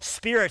 Paul's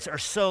spirits are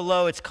so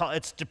low,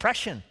 it's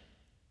depression.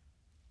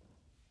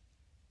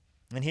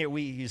 And here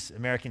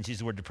Americans use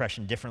the word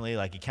depression differently,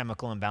 like a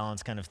chemical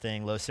imbalance kind of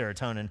thing, low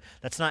serotonin.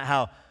 That's not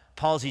how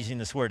Paul's using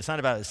this word. It's not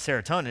about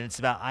serotonin. It's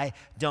about, I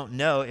don't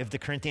know if the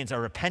Corinthians are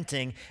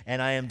repenting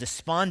and I am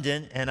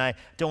despondent and I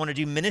don't want to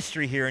do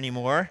ministry here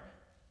anymore.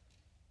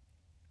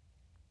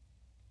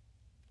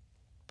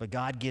 But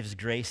God gives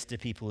grace to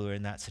people who are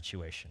in that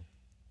situation.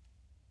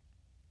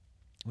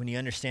 When you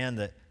understand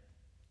that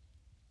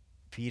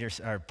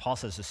Paul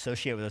says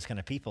associate with those kind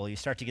of people, you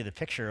start to get a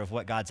picture of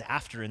what God's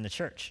after in the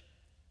church.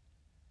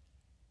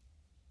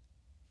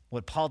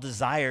 What Paul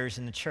desires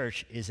in the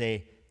church is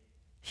a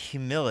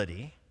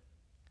humility.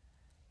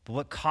 But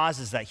what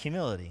causes that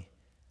humility?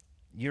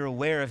 You're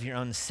aware of your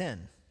own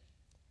sin.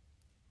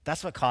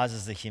 That's what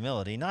causes the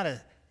humility, not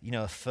a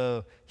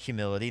faux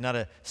humility, not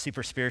a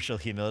super spiritual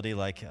humility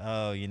like,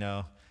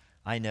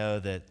 I know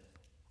that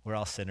we're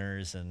all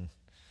sinners and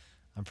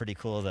I'm pretty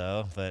cool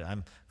though, but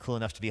I'm cool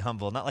enough to be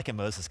humble. Not like a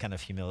Moses kind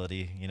of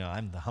humility,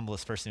 I'm the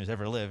humblest person who's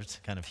ever lived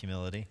kind of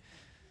humility.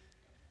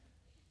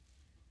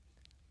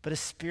 But a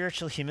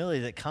spiritual humility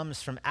that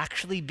comes from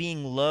actually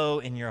being low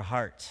in your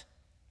heart,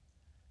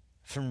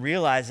 from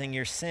realizing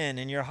your sin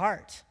in your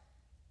heart,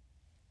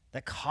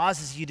 that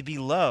causes you to be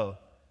low,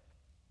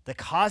 that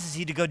causes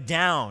you to go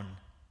down.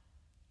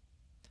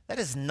 That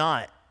is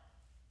not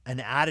an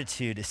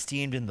attitude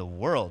esteemed in the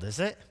world, is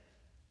it?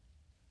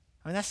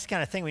 I mean, that's the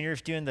kind of thing when you're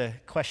doing the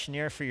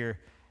questionnaire for your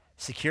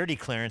security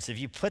clearance, if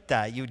you put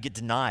that, you would get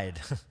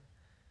denied.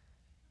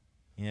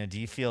 Do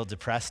you feel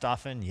depressed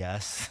often?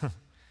 Yes.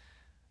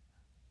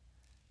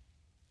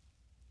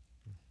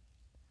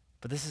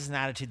 But this is an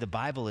attitude the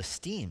Bible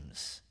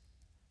esteems,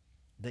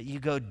 that you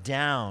go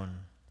down,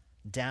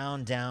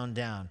 down, down,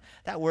 down.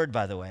 That word,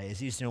 by the way,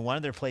 is used in one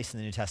other place in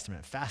the New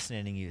Testament.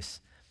 Fascinating use.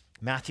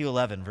 Matthew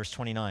 11, verse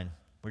 29,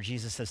 where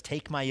Jesus says,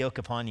 take my yoke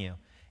upon you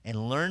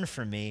and learn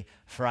from me,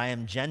 for I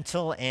am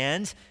gentle,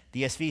 and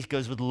the ESV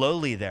goes with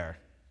lowly there.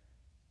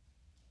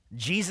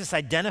 Jesus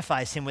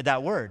identifies him with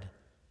that word,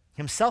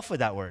 himself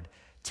with that word.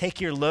 Take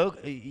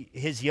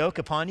his yoke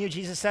upon you,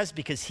 Jesus says,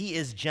 because he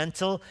is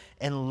gentle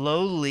and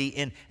lowly.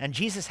 And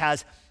Jesus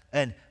has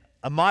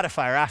a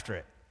modifier after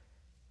it.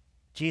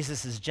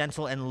 Jesus is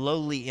gentle and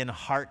lowly in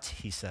heart,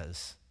 he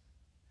says.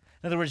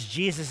 In other words,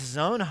 Jesus'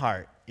 own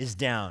heart is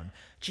down.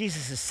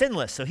 Jesus is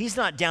sinless, so he's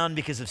not down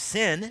because of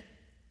sin,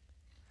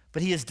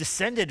 but he has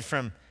descended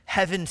from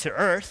heaven to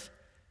earth.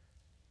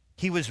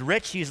 He was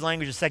rich, to use the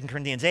language of 2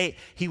 Corinthians 8.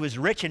 He was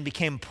rich and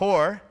became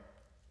poor.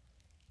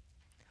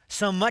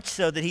 So much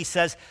so that he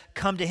says,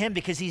 come to him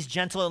because he's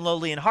gentle and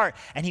lowly in heart,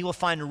 and he will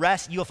find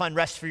rest. You will find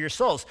rest for your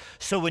souls.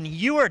 So when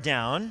you are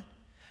down,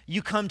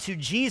 you come to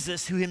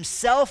Jesus, who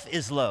himself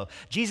is low.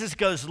 Jesus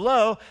goes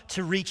low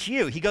to reach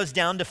you. He goes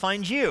down to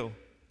find you.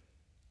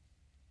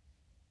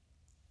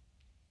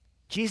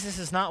 Jesus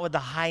is not with the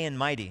high and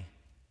mighty.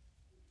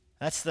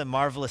 That's the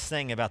marvelous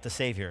thing about the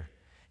Savior.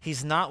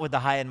 He's not with the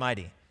high and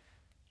mighty.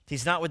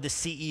 He's not with the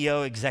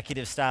CEO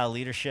executive style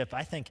leadership.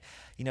 I think,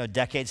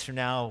 decades from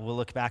now, we'll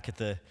look back at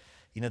the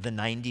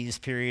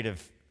 90s period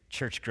of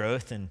church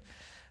growth and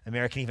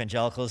American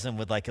evangelicalism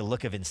with like a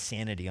look of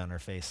insanity on our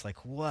face.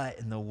 Like, what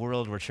in the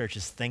world were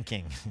churches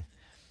thinking?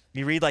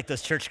 You read like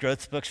those church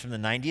growth books from the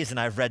 90s, and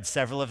I've read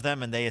several of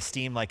them, and they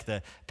esteem like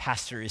the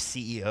pastor is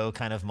CEO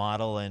kind of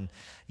model and,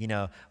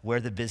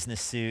 wear the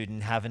business suit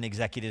and have an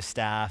executive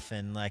staff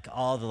and like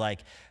all the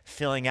like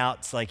filling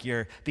out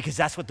because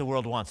that's what the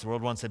world wants. The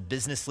world wants a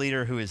business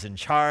leader who is in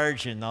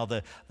charge, and all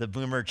the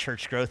boomer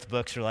church growth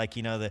books are like,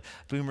 the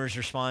boomers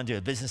respond to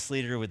a business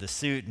leader with a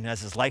suit and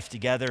has his life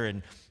together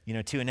and,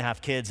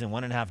 2.5 kids and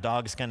 1.5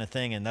 dogs kind of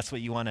thing. And that's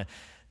what you want to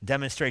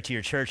demonstrate to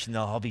your church, and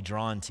they'll all be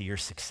drawn to your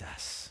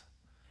success.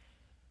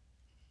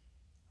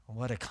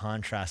 What a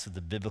contrast with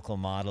the biblical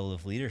model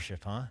of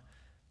leadership, huh?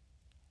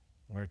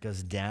 Where it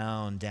goes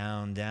down,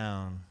 down,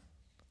 down,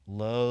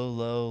 low,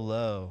 low,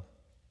 low.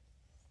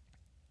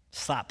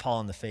 Slap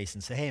Paul in the face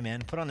and say, hey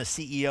man, put on a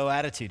CEO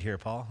attitude here,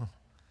 Paul.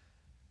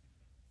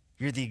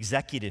 You're the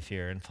executive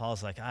here. And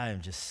Paul's like, I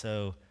am just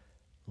so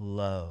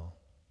low.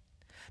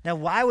 Now,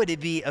 why would it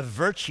be a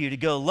virtue to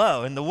go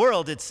low? In the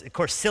world, it's, of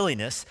course,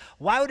 silliness.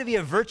 Why would it be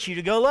a virtue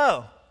to go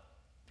low?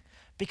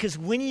 Because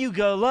when you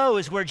go low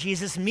is where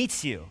Jesus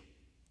meets you.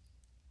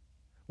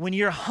 When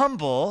you're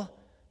humble,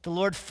 the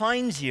Lord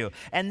finds you.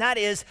 And that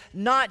is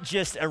not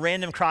just a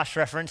random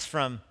cross-reference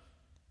from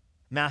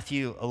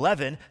Matthew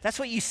 11. That's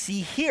what you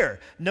see here.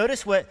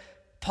 Notice what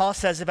Paul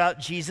says about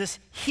Jesus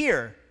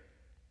here.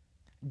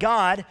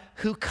 God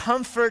who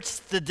comforts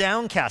the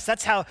downcast.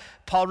 That's how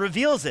Paul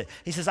reveals it.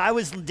 He says, I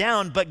was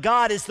down, but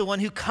God is the one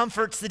who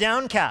comforts the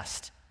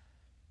downcast.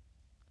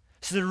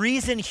 So the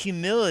reason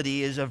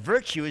humility is a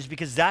virtue is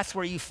because that's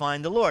where you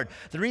find the Lord.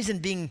 The reason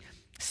being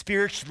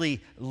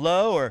spiritually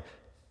low or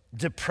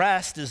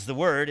depressed is the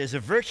word, is a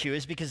virtue,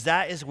 is because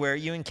that is where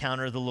you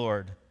encounter the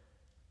Lord.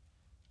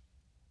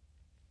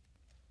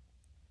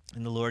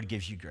 And the Lord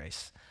gives you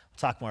grace. We'll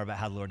talk more about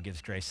how the Lord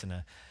gives grace in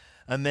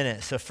a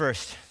minute. So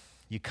first,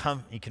 you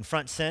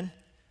confront sin.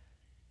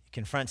 You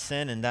confront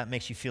sin, and that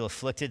makes you feel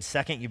afflicted.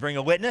 Second, you bring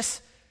a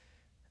witness.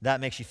 That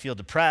makes you feel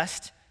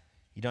depressed.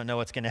 You don't know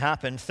what's going to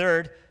happen.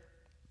 Third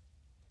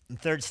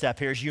step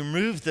here is you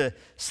remove the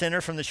sinner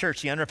from the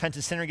church. The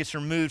unrepentant sinner gets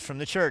removed from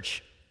the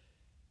church.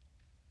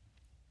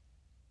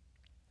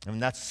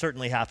 And that's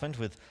certainly happened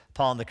with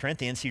Paul and the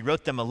Corinthians. He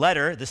wrote them a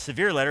letter, the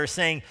severe letter,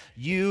 saying,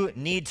 you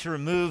need to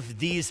remove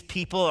these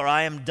people or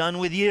I am done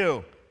with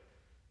you.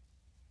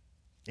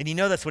 And you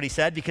know that's what he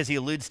said because he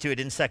alludes to it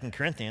in 2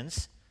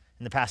 Corinthians,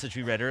 in the passage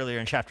we read earlier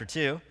in chapter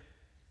 2.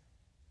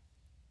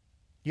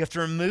 You have to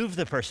remove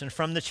the person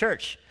from the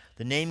church.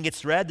 The name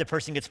gets read, the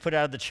person gets put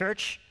out of the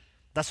church.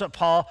 That's what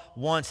Paul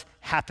wants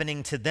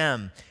happening to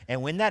them.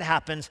 And when that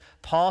happens,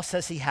 Paul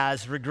says he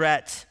has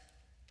regret.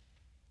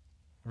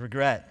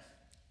 Regret.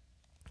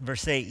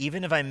 Verse 8,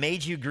 even if I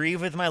made you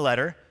grieve with my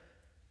letter,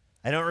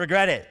 I don't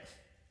regret it.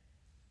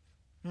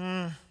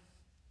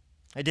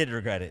 I did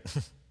regret it.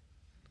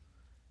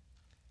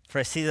 For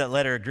I see that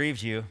letter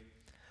grieved you,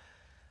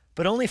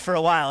 but only for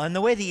a while. And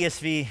the way the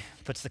ESV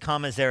puts the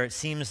commas there, it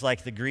seems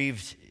like the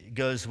grieved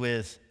goes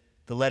with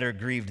the letter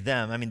grieved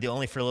them. I mean, the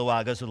only for a little while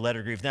it goes with the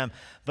letter grieved them.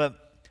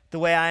 But the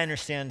way I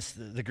understand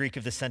the Greek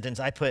of the sentence,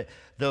 I put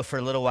though for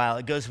a little while,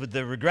 it goes with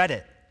the regret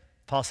it.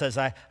 Paul says,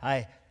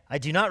 I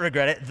do not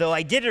regret it, though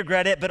I did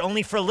regret it, but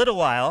only for a little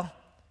while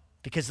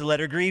because the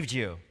letter grieved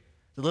you.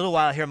 The little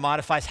while here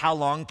modifies how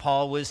long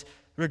Paul was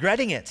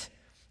regretting it.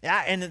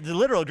 Yeah, and the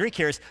literal Greek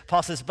here is,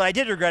 Paul says, but I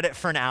did regret it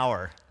for an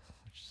hour.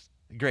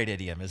 A great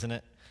idiom, isn't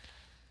it?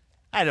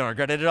 I don't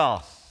regret it at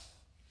all.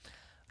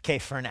 Okay,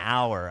 for an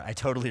hour, I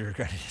totally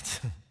regretted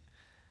it.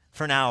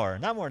 For an hour,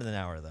 not more than an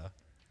hour though.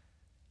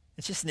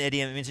 It's just an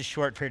idiom, it means a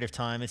short period of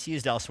time. It's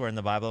used elsewhere in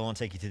the Bible. I won't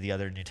take you to the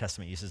other New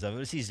Testament uses of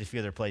it. It's used a few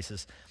other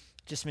places.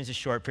 It just means a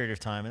short period of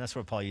time, and that's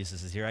what Paul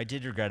uses here. I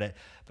did regret it,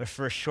 but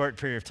for a short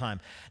period of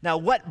time. Now,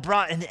 what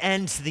brought an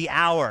end to the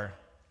hour?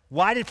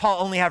 Why did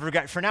Paul only have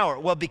regret for an hour?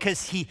 Well,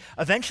 because he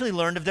eventually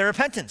learned of their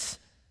repentance.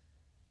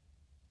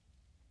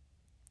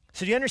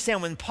 So do you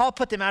understand, when Paul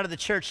put them out of the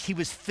church, he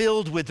was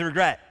filled with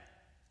regret.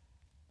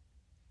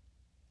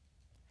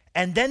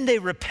 And then they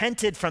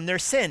repented from their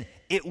sin.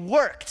 It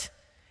worked,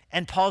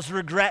 and Paul's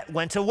regret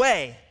went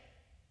away.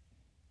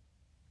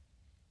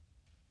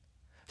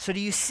 So do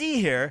you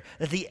see here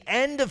that the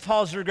end of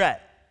Paul's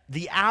regret,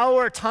 the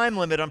hour time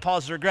limit on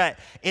Paul's regret,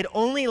 it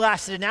only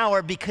lasted an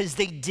hour because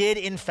they did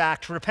in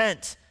fact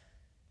repent.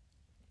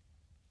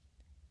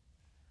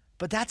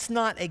 But that's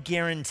not a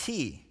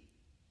guarantee.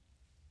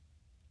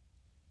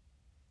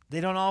 They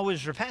don't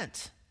always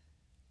repent.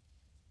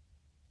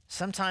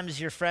 Sometimes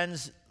your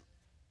friends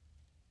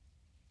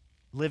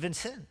live in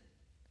sin.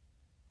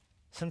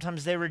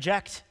 Sometimes they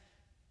reject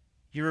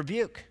your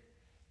rebuke.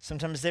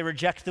 Sometimes they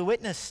reject the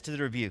witness to the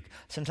rebuke.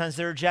 Sometimes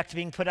they reject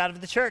being put out of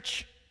the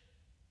church.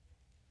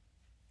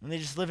 And they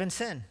just live in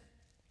sin.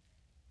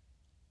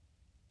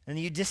 And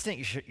you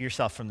distance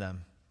yourself from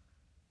them.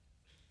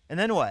 And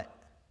then what?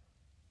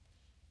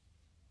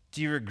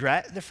 Do you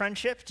regret the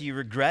friendship? Do you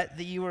regret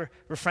that you were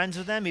friends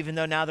with them even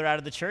though now they're out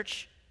of the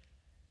church?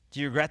 Do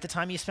you regret the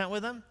time you spent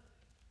with them?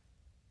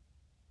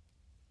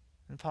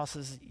 And Paul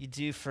says you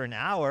do for an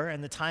hour,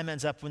 and the time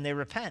ends up when they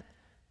repent.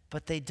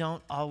 But they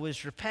don't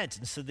always repent.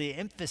 And so the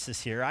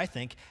emphasis here, I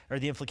think, or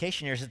the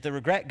implication here, is that the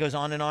regret goes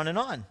on and on and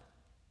on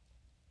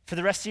for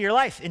the rest of your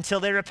life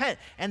until they repent.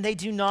 And they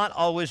do not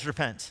always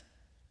repent.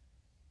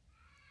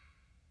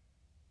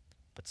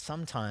 But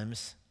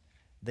sometimes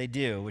they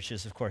do, which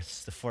is, of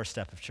course, the fourth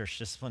step of church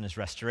discipline is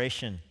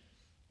restoration.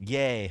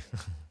 Yay.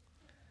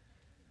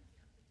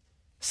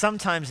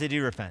 Sometimes they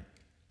do repent.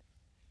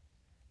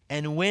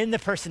 And when the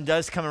person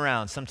does come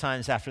around,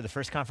 sometimes after the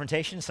first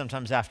confrontation,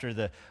 sometimes after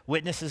the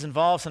witness is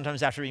involved,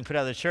 sometimes after being put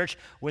out of the church,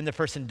 when the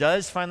person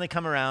does finally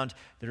come around,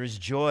 there is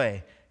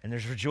joy and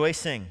there's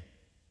rejoicing.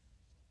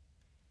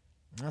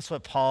 And that's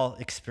what Paul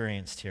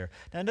experienced here.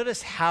 Now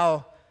notice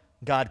how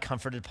God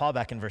comforted Paul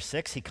back in verse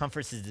 6. He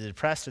comforts the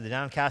depressed or the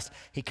downcast.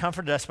 He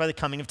comforted us by the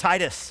coming of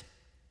Titus.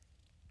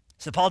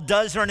 So Paul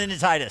does run into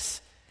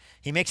Titus.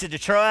 He makes it to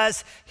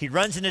Troas. He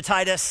runs into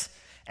Titus.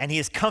 and he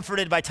is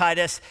comforted by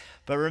Titus.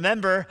 But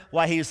remember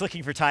why he was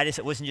looking for Titus.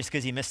 It wasn't just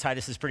because he missed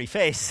Titus's pretty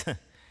face.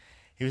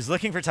 He was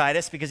looking for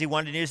Titus because he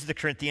wanted news of the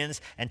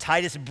Corinthians, and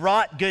Titus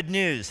brought good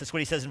news. That's what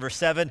he says in verse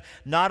 7,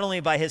 not only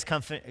by his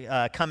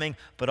coming,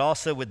 but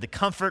also with the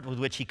comfort with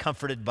which he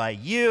comforted by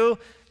you.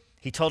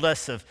 He told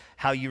us of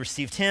how you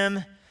received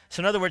him. So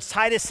in other words,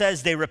 Titus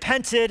says they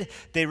repented,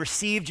 they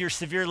received your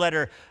severe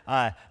letter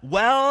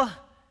well,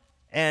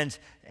 and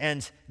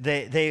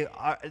they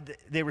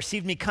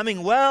received me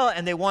coming well,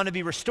 and they want to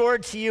be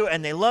restored to you,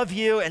 and they love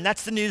you, and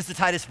that's the news that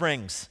Titus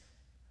brings.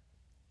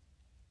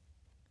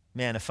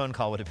 Man, a phone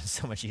call would have been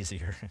so much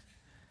easier.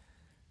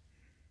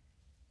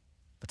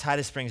 But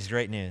Titus brings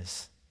great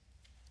news,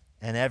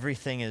 and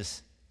everything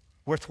is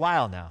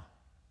worthwhile now.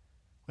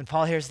 When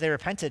Paul hears they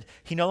repented,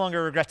 he no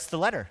longer regrets the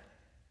letter.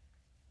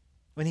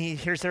 When he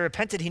hears they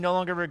repented, he no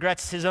longer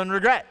regrets his own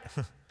regret.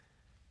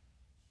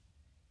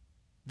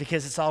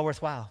 Because it's all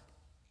worthwhile.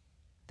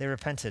 They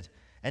repented.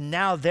 And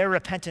now their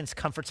repentance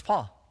comforts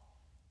Paul.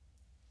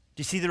 Do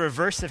you see the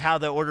reverse of how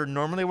the order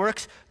normally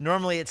works?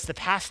 Normally it's the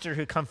pastor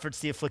who comforts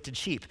the afflicted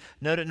sheep.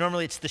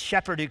 Normally it's the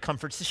shepherd who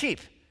comforts the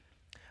sheep.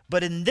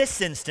 But in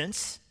this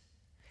instance,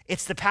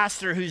 it's the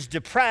pastor who's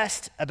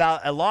depressed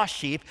about a lost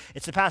sheep.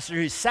 It's the pastor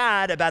who's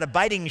sad about a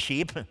biting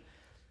sheep.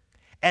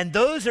 And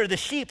those are the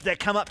sheep that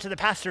come up to the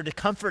pastor to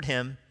comfort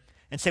him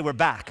and say, we're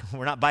back.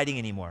 We're not biting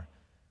anymore.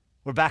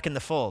 We're back in the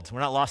fold.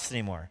 We're not lost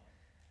anymore.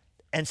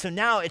 And so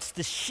now it's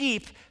the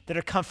sheep that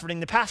are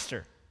comforting the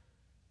pastor.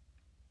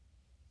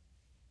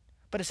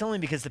 But it's only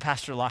because the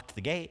pastor locked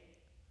the gate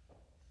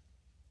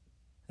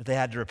that they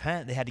had to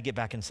repent. They had to get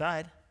back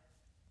inside.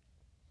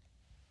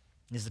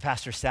 Is the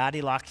pastor sad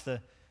he locked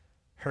the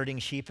herding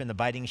sheep and the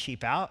biting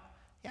sheep out?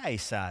 Yeah,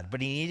 he's sad.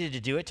 But he needed to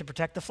do it to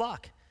protect the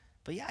flock.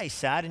 But yeah, he's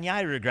sad, and yeah,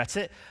 he regrets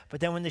it. But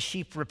then when the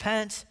sheep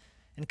repent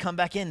and come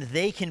back in,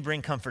 they can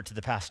bring comfort to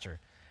the pastor.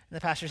 And the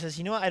pastor says,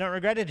 you know what? I don't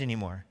regret it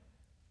anymore.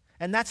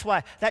 And that's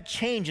why that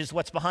changes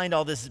what's behind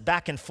all this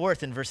back and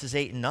forth in verses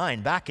 8 and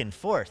 9. Back and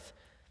forth.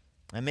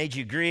 I made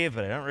you grieve,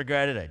 but I don't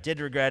regret it. I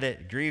did regret it.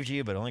 It grieved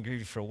you, but only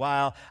grieved you for a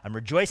while. I'm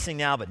rejoicing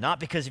now, but not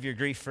because of your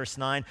grief, verse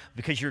 9,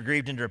 because you're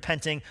grieved into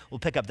repenting. We'll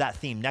pick up that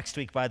theme next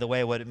week, by the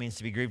way, what it means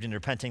to be grieved into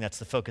repenting. That's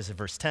the focus of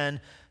verse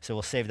 10. So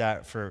we'll save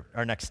that for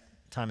our next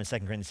time in 2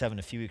 Corinthians 7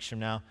 a few weeks from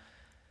now.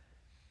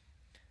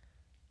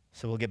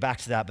 So we'll get back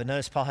to that. But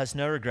notice Paul has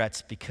no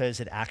regrets because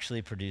it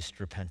actually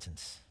produced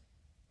repentance.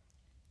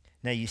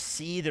 Now you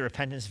see the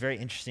repentance, very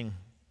interesting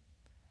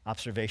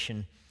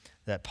observation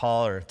that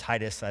Paul or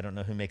Titus, I don't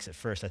know who makes it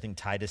first. I think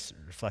Titus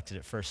reflected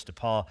it first to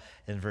Paul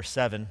in verse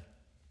 7.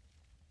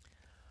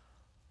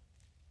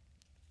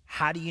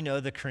 How do you know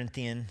the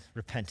Corinthian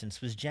repentance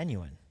was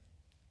genuine?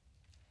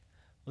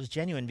 It was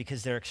genuine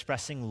because they're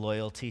expressing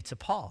loyalty to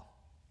Paul.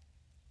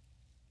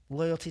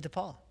 Loyalty to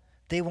Paul.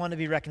 They want to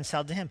be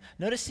reconciled to him.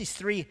 Notice these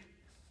three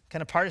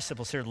kind of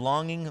participles here: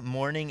 longing,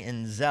 mourning,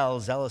 and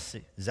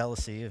zealousy,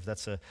 if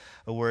that's a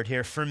word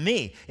here. For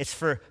me, it's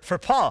for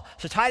Paul.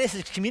 So Titus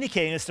is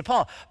communicating this to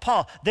Paul.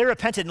 Paul, they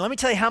repented, and let me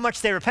tell you how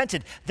much they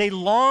repented. They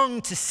long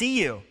to see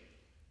you.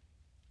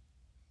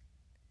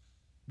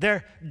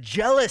 They're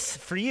jealous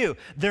for you.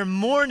 They're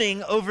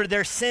mourning over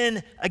their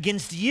sin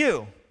against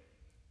you.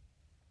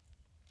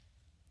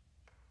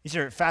 These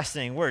are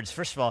fascinating words.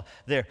 First of all,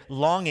 they're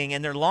longing,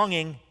 and they're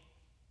longing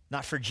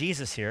not for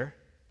Jesus here.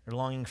 They're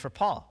longing for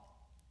Paul.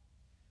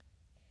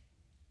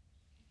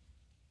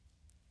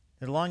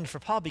 They're longing for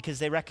Paul because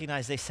they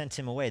recognize they sent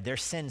him away. Their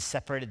sin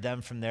separated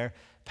them from their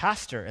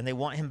pastor, and they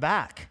want him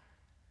back.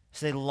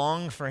 So they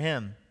long for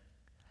him.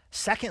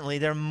 Secondly,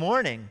 they're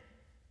mourning.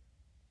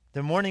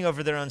 They're mourning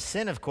over their own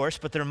sin, of course,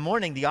 but they're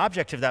mourning. The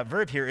object of that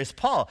verb here is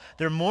Paul.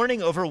 They're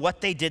mourning over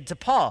what they did to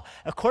Paul.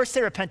 Of course,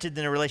 they repented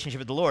in a relationship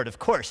with the Lord, of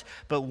course.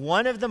 But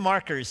one of the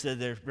markers that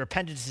their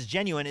repentance is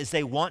genuine is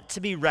they want to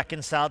be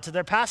reconciled to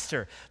their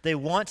pastor. They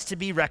want to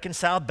be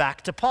reconciled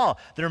back to Paul.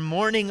 They're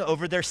mourning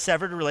over their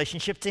severed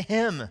relationship to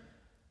him.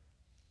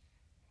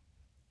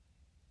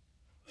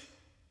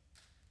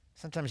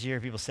 Sometimes you hear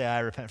people say, I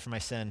repent for my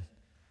sin,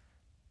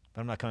 but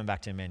I'm not coming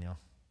back to Emmanuel.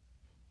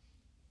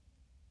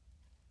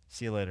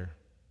 See you later.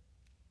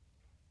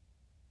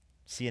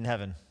 See you in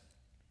heaven.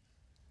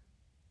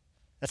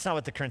 That's not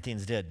what the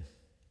Corinthians did.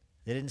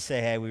 They didn't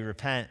say, hey, we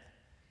repent.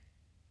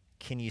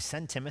 Can you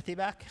send Timothy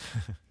back?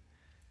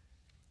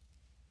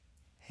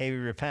 Hey, we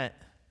repent.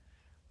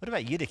 What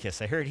about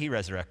Eutychus? I heard he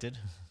resurrected.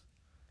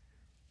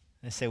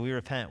 They say, we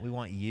repent. We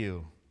want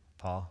you,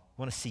 Paul.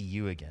 We want to see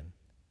you again.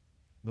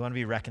 We want to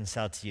be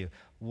reconciled to you.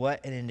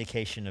 What an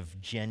indication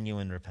of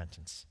genuine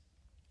repentance.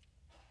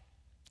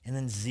 And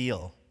then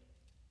zeal.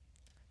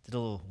 Did a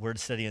little word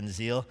study on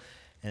zeal,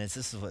 and this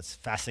is what's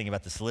fascinating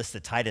about this list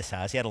that Titus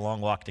has. He had a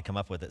long walk to come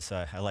up with it,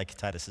 so I like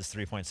Titus's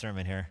 3-point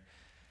sermon here.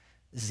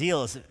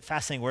 Zeal is a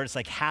fascinating word. It's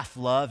like half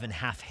love and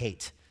half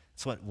hate.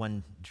 That's what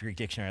one Greek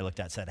dictionary I looked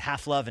at said.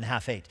 Half love and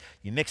half hate.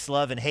 You mix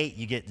love and hate,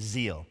 you get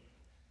zeal.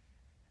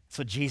 That's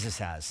what Jesus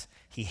has.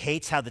 He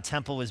hates how the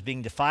temple was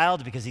being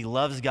defiled because he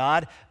loves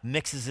God,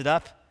 mixes it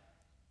up,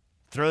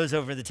 throws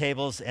over the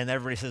tables, and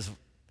everybody says,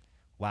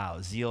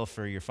 Wow, zeal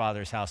for your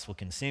father's house will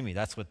consume you.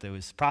 That's what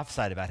was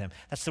prophesied about him.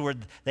 That's the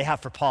word they have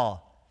for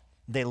Paul.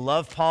 They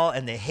love Paul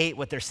and they hate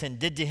what their sin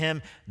did to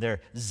him.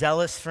 They're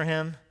zealous for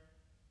him.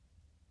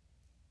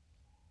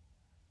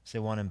 So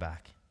they want him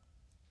back.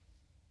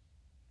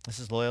 This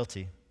is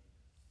loyalty.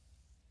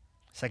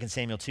 2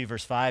 Samuel 2,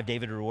 verse 5,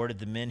 David rewarded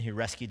the men who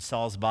rescued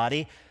Saul's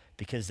body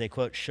because they,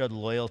 quote, showed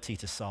loyalty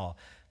to Saul.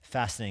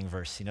 Fascinating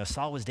verse. You know,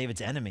 Saul was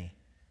David's enemy,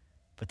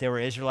 but there were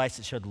Israelites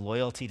that showed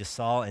loyalty to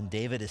Saul, and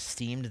David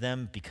esteemed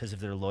them because of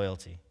their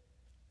loyalty.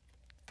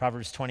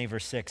 Proverbs 20,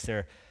 verse 6, there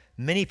are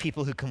many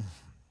people who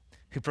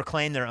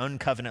proclaim their own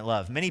covenant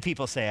love. Many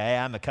people say, hey,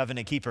 I'm a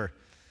covenant keeper.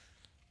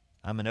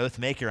 I'm an oath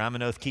maker. I'm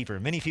an oath keeper.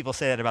 Many people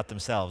say that about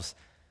themselves.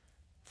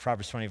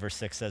 Proverbs 20, verse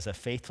 6 says, a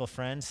faithful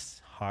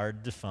friend's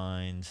hard to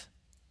find.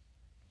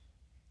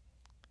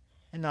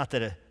 And not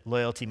that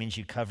loyalty means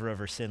you cover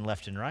over sin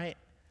left and right.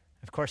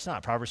 Of course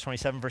not. Proverbs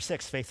 27, verse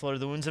 6, faithful are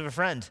the wounds of a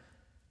friend.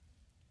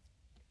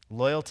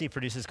 Loyalty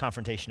produces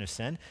confrontation of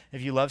sin.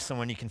 If you love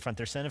someone, you confront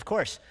their sin, of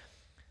course.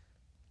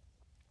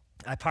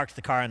 I parked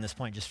the car on this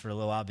point just for a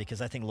little while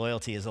because I think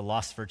loyalty is a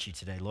lost virtue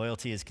today.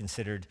 Loyalty is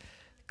considered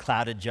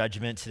clouded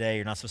judgment today.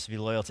 You're not supposed to be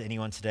loyal to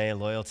anyone today.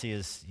 Loyalty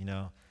is,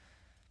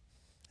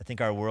 I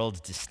think our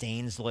world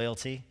disdains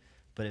loyalty,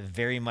 but it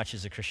very much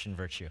is a Christian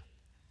virtue.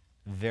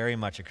 Very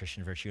much a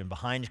Christian virtue. And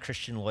behind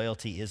Christian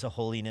loyalty is a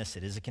holiness.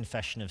 It is a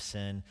confession of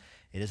sin.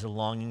 It is a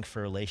longing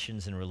for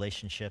relations and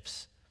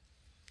relationships.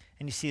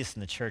 And you see this in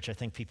the church. I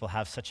think people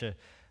have such a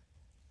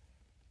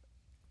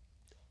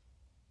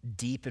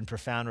deep and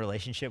profound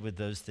relationship with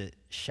those that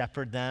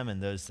shepherd them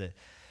and those that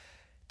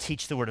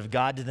teach the word of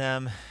God to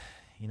them.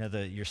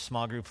 Your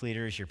small group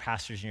leaders, your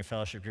pastors in your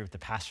fellowship group, the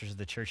pastors of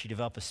the church, you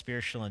develop a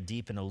spiritual and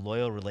deep and a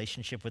loyal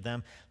relationship with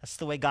them. That's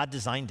the way God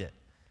designed it.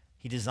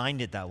 He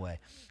designed it that way.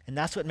 And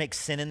that's what makes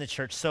sin in the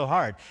church so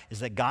hard,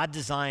 is that God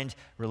designed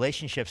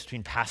relationships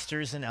between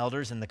pastors and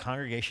elders in the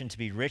congregation to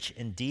be rich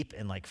and deep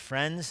and like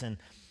friends. And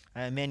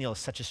Emmanuel is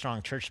such a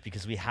strong church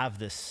because we have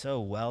this so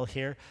well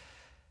here.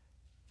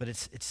 But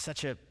it's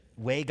such a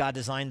way God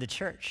designed the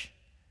church.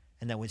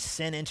 And that when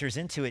sin enters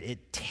into it,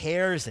 it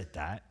tears at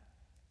that.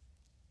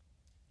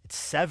 It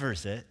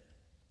severs it.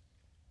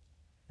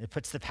 It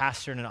puts the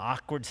pastor in an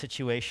awkward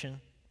situation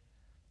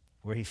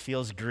where he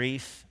feels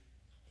grief.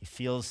 He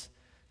feels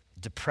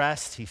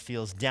depressed. He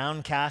feels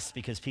downcast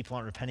because people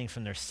aren't repenting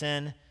from their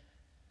sin.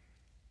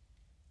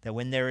 That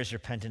when there is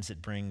repentance,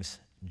 it brings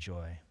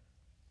joy.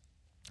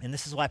 And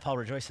this is why Paul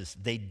rejoices.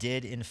 They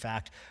did, in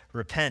fact,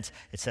 repent.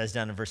 It says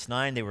down in verse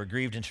 9, they were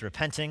grieved into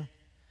repenting.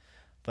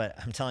 But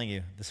I'm telling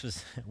you, this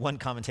was, one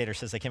commentator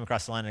says, I came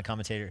across the line in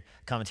a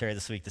commentary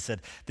this week that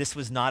said, this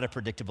was not a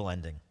predictable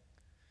ending.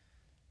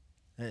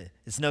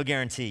 It's no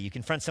guarantee. You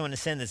confront someone in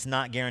sin, that's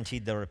not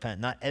guaranteed they'll repent.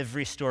 Not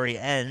every story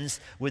ends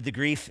with the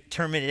grief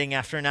terminating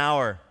after an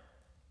hour.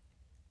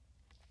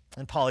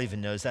 And Paul even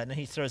knows that. And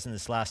he throws in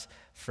this last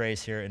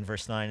phrase here in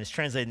verse 9. It's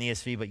translated in the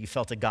ESV, but you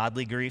felt a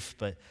godly grief.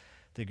 But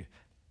the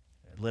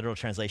literal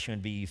translation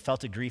would be, you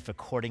felt a grief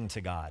according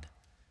to God.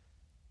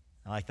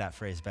 I like that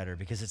phrase better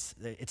because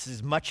it's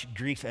as much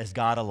grief as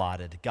God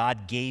allotted.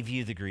 God gave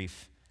you the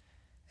grief,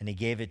 and he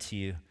gave it to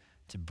you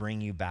to bring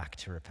you back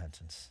to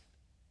repentance.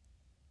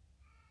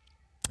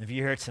 If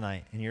you're here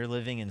tonight and you're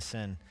living in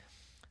sin,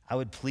 I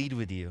would plead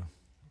with you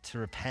to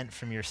repent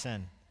from your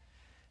sin,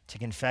 to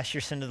confess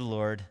your sin to the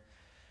Lord,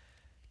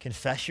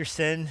 confess your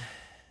sin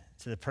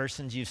to the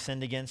persons you've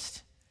sinned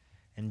against,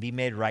 and be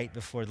made right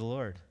before the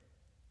Lord.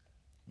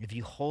 If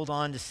you hold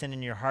on to sin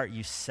in your heart,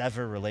 you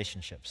sever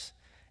relationships,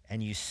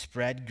 and you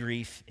spread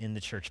grief in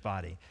the church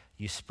body.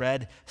 You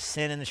spread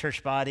sin in the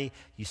church body,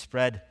 you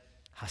spread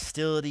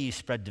hostility, you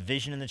spread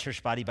division in the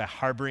church body by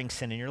harboring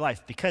sin in your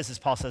life. Because, as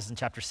Paul says in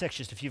chapter 6,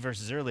 just a few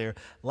verses earlier,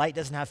 light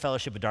doesn't have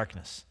fellowship with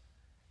darkness.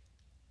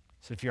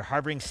 So if you're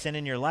harboring sin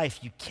in your life,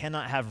 you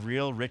cannot have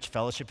real, rich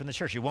fellowship in the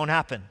church. It won't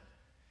happen.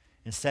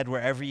 Instead,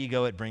 wherever you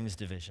go, it brings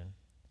division.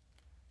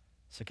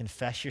 So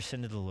confess your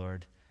sin to the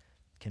Lord.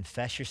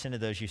 Confess your sin to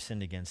those you've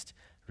sinned against.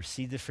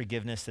 Receive the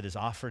forgiveness that is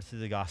offered through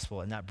the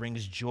gospel, and that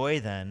brings joy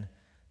then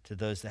to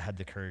those that had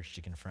the courage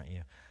to confront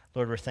you.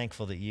 Lord, we're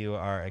thankful that you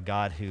are a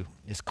God who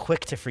is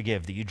quick to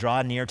forgive, that you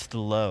draw near to the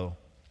low.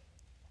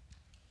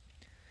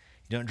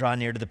 You don't draw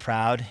near to the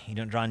proud. You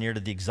don't draw near to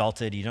the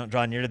exalted. You don't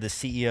draw near to the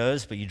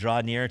CEOs, but you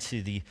draw near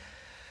to the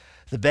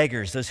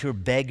beggars, those who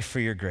beg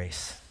for your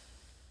grace.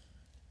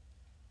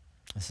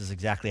 This is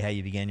exactly how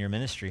you began your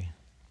ministry,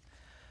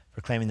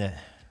 proclaiming that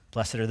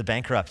blessed are the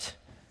bankrupt,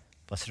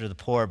 blessed are the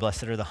poor,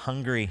 blessed are the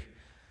hungry,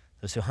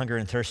 those who hunger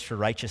and thirst for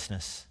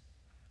righteousness,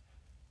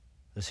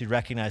 those who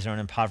recognize their own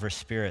impoverished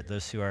spirit,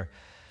 those who are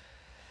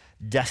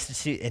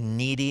destitute and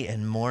needy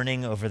and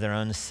mourning over their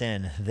own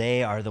sin.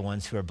 They are the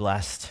ones who are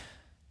blessed.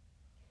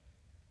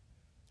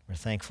 We're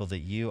thankful that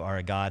you are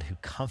a God who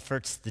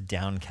comforts the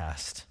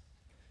downcast.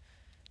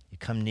 You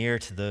come near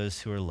to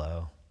those who are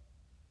low.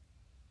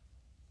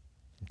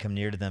 You come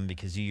near to them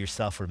because you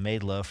yourself were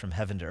made low from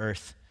heaven to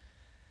earth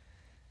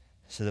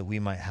so that we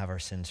might have our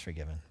sins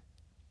forgiven.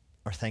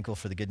 We're thankful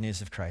for the good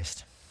news of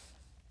Christ.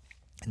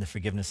 and the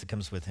forgiveness that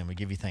comes with him. We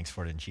give you thanks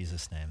for it in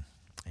Jesus' name.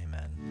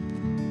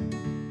 Amen.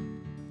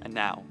 And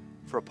now,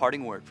 for a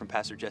parting word from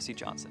Pastor Jesse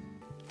Johnson.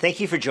 Thank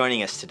you for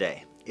joining us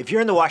today. If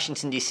you're in the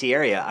Washington, D.C.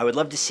 area, I would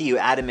love to see you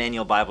at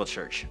Emmanuel Bible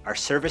Church. Our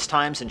service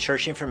times and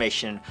church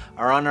information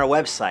are on our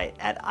website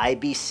at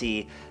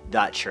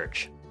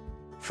ibc.church.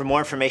 For more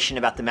information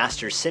about the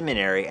Master's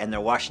Seminary and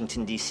their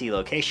Washington, D.C.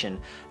 location,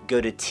 go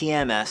to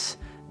tms.edu.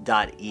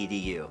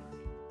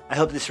 I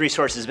hope this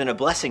resource has been a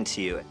blessing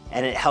to you,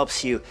 and it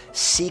helps you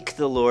seek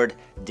the Lord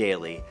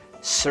daily,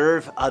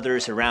 serve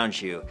others around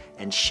you,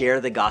 and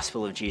share the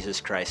gospel of Jesus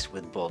Christ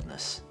with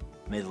boldness.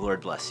 May the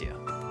Lord bless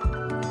you.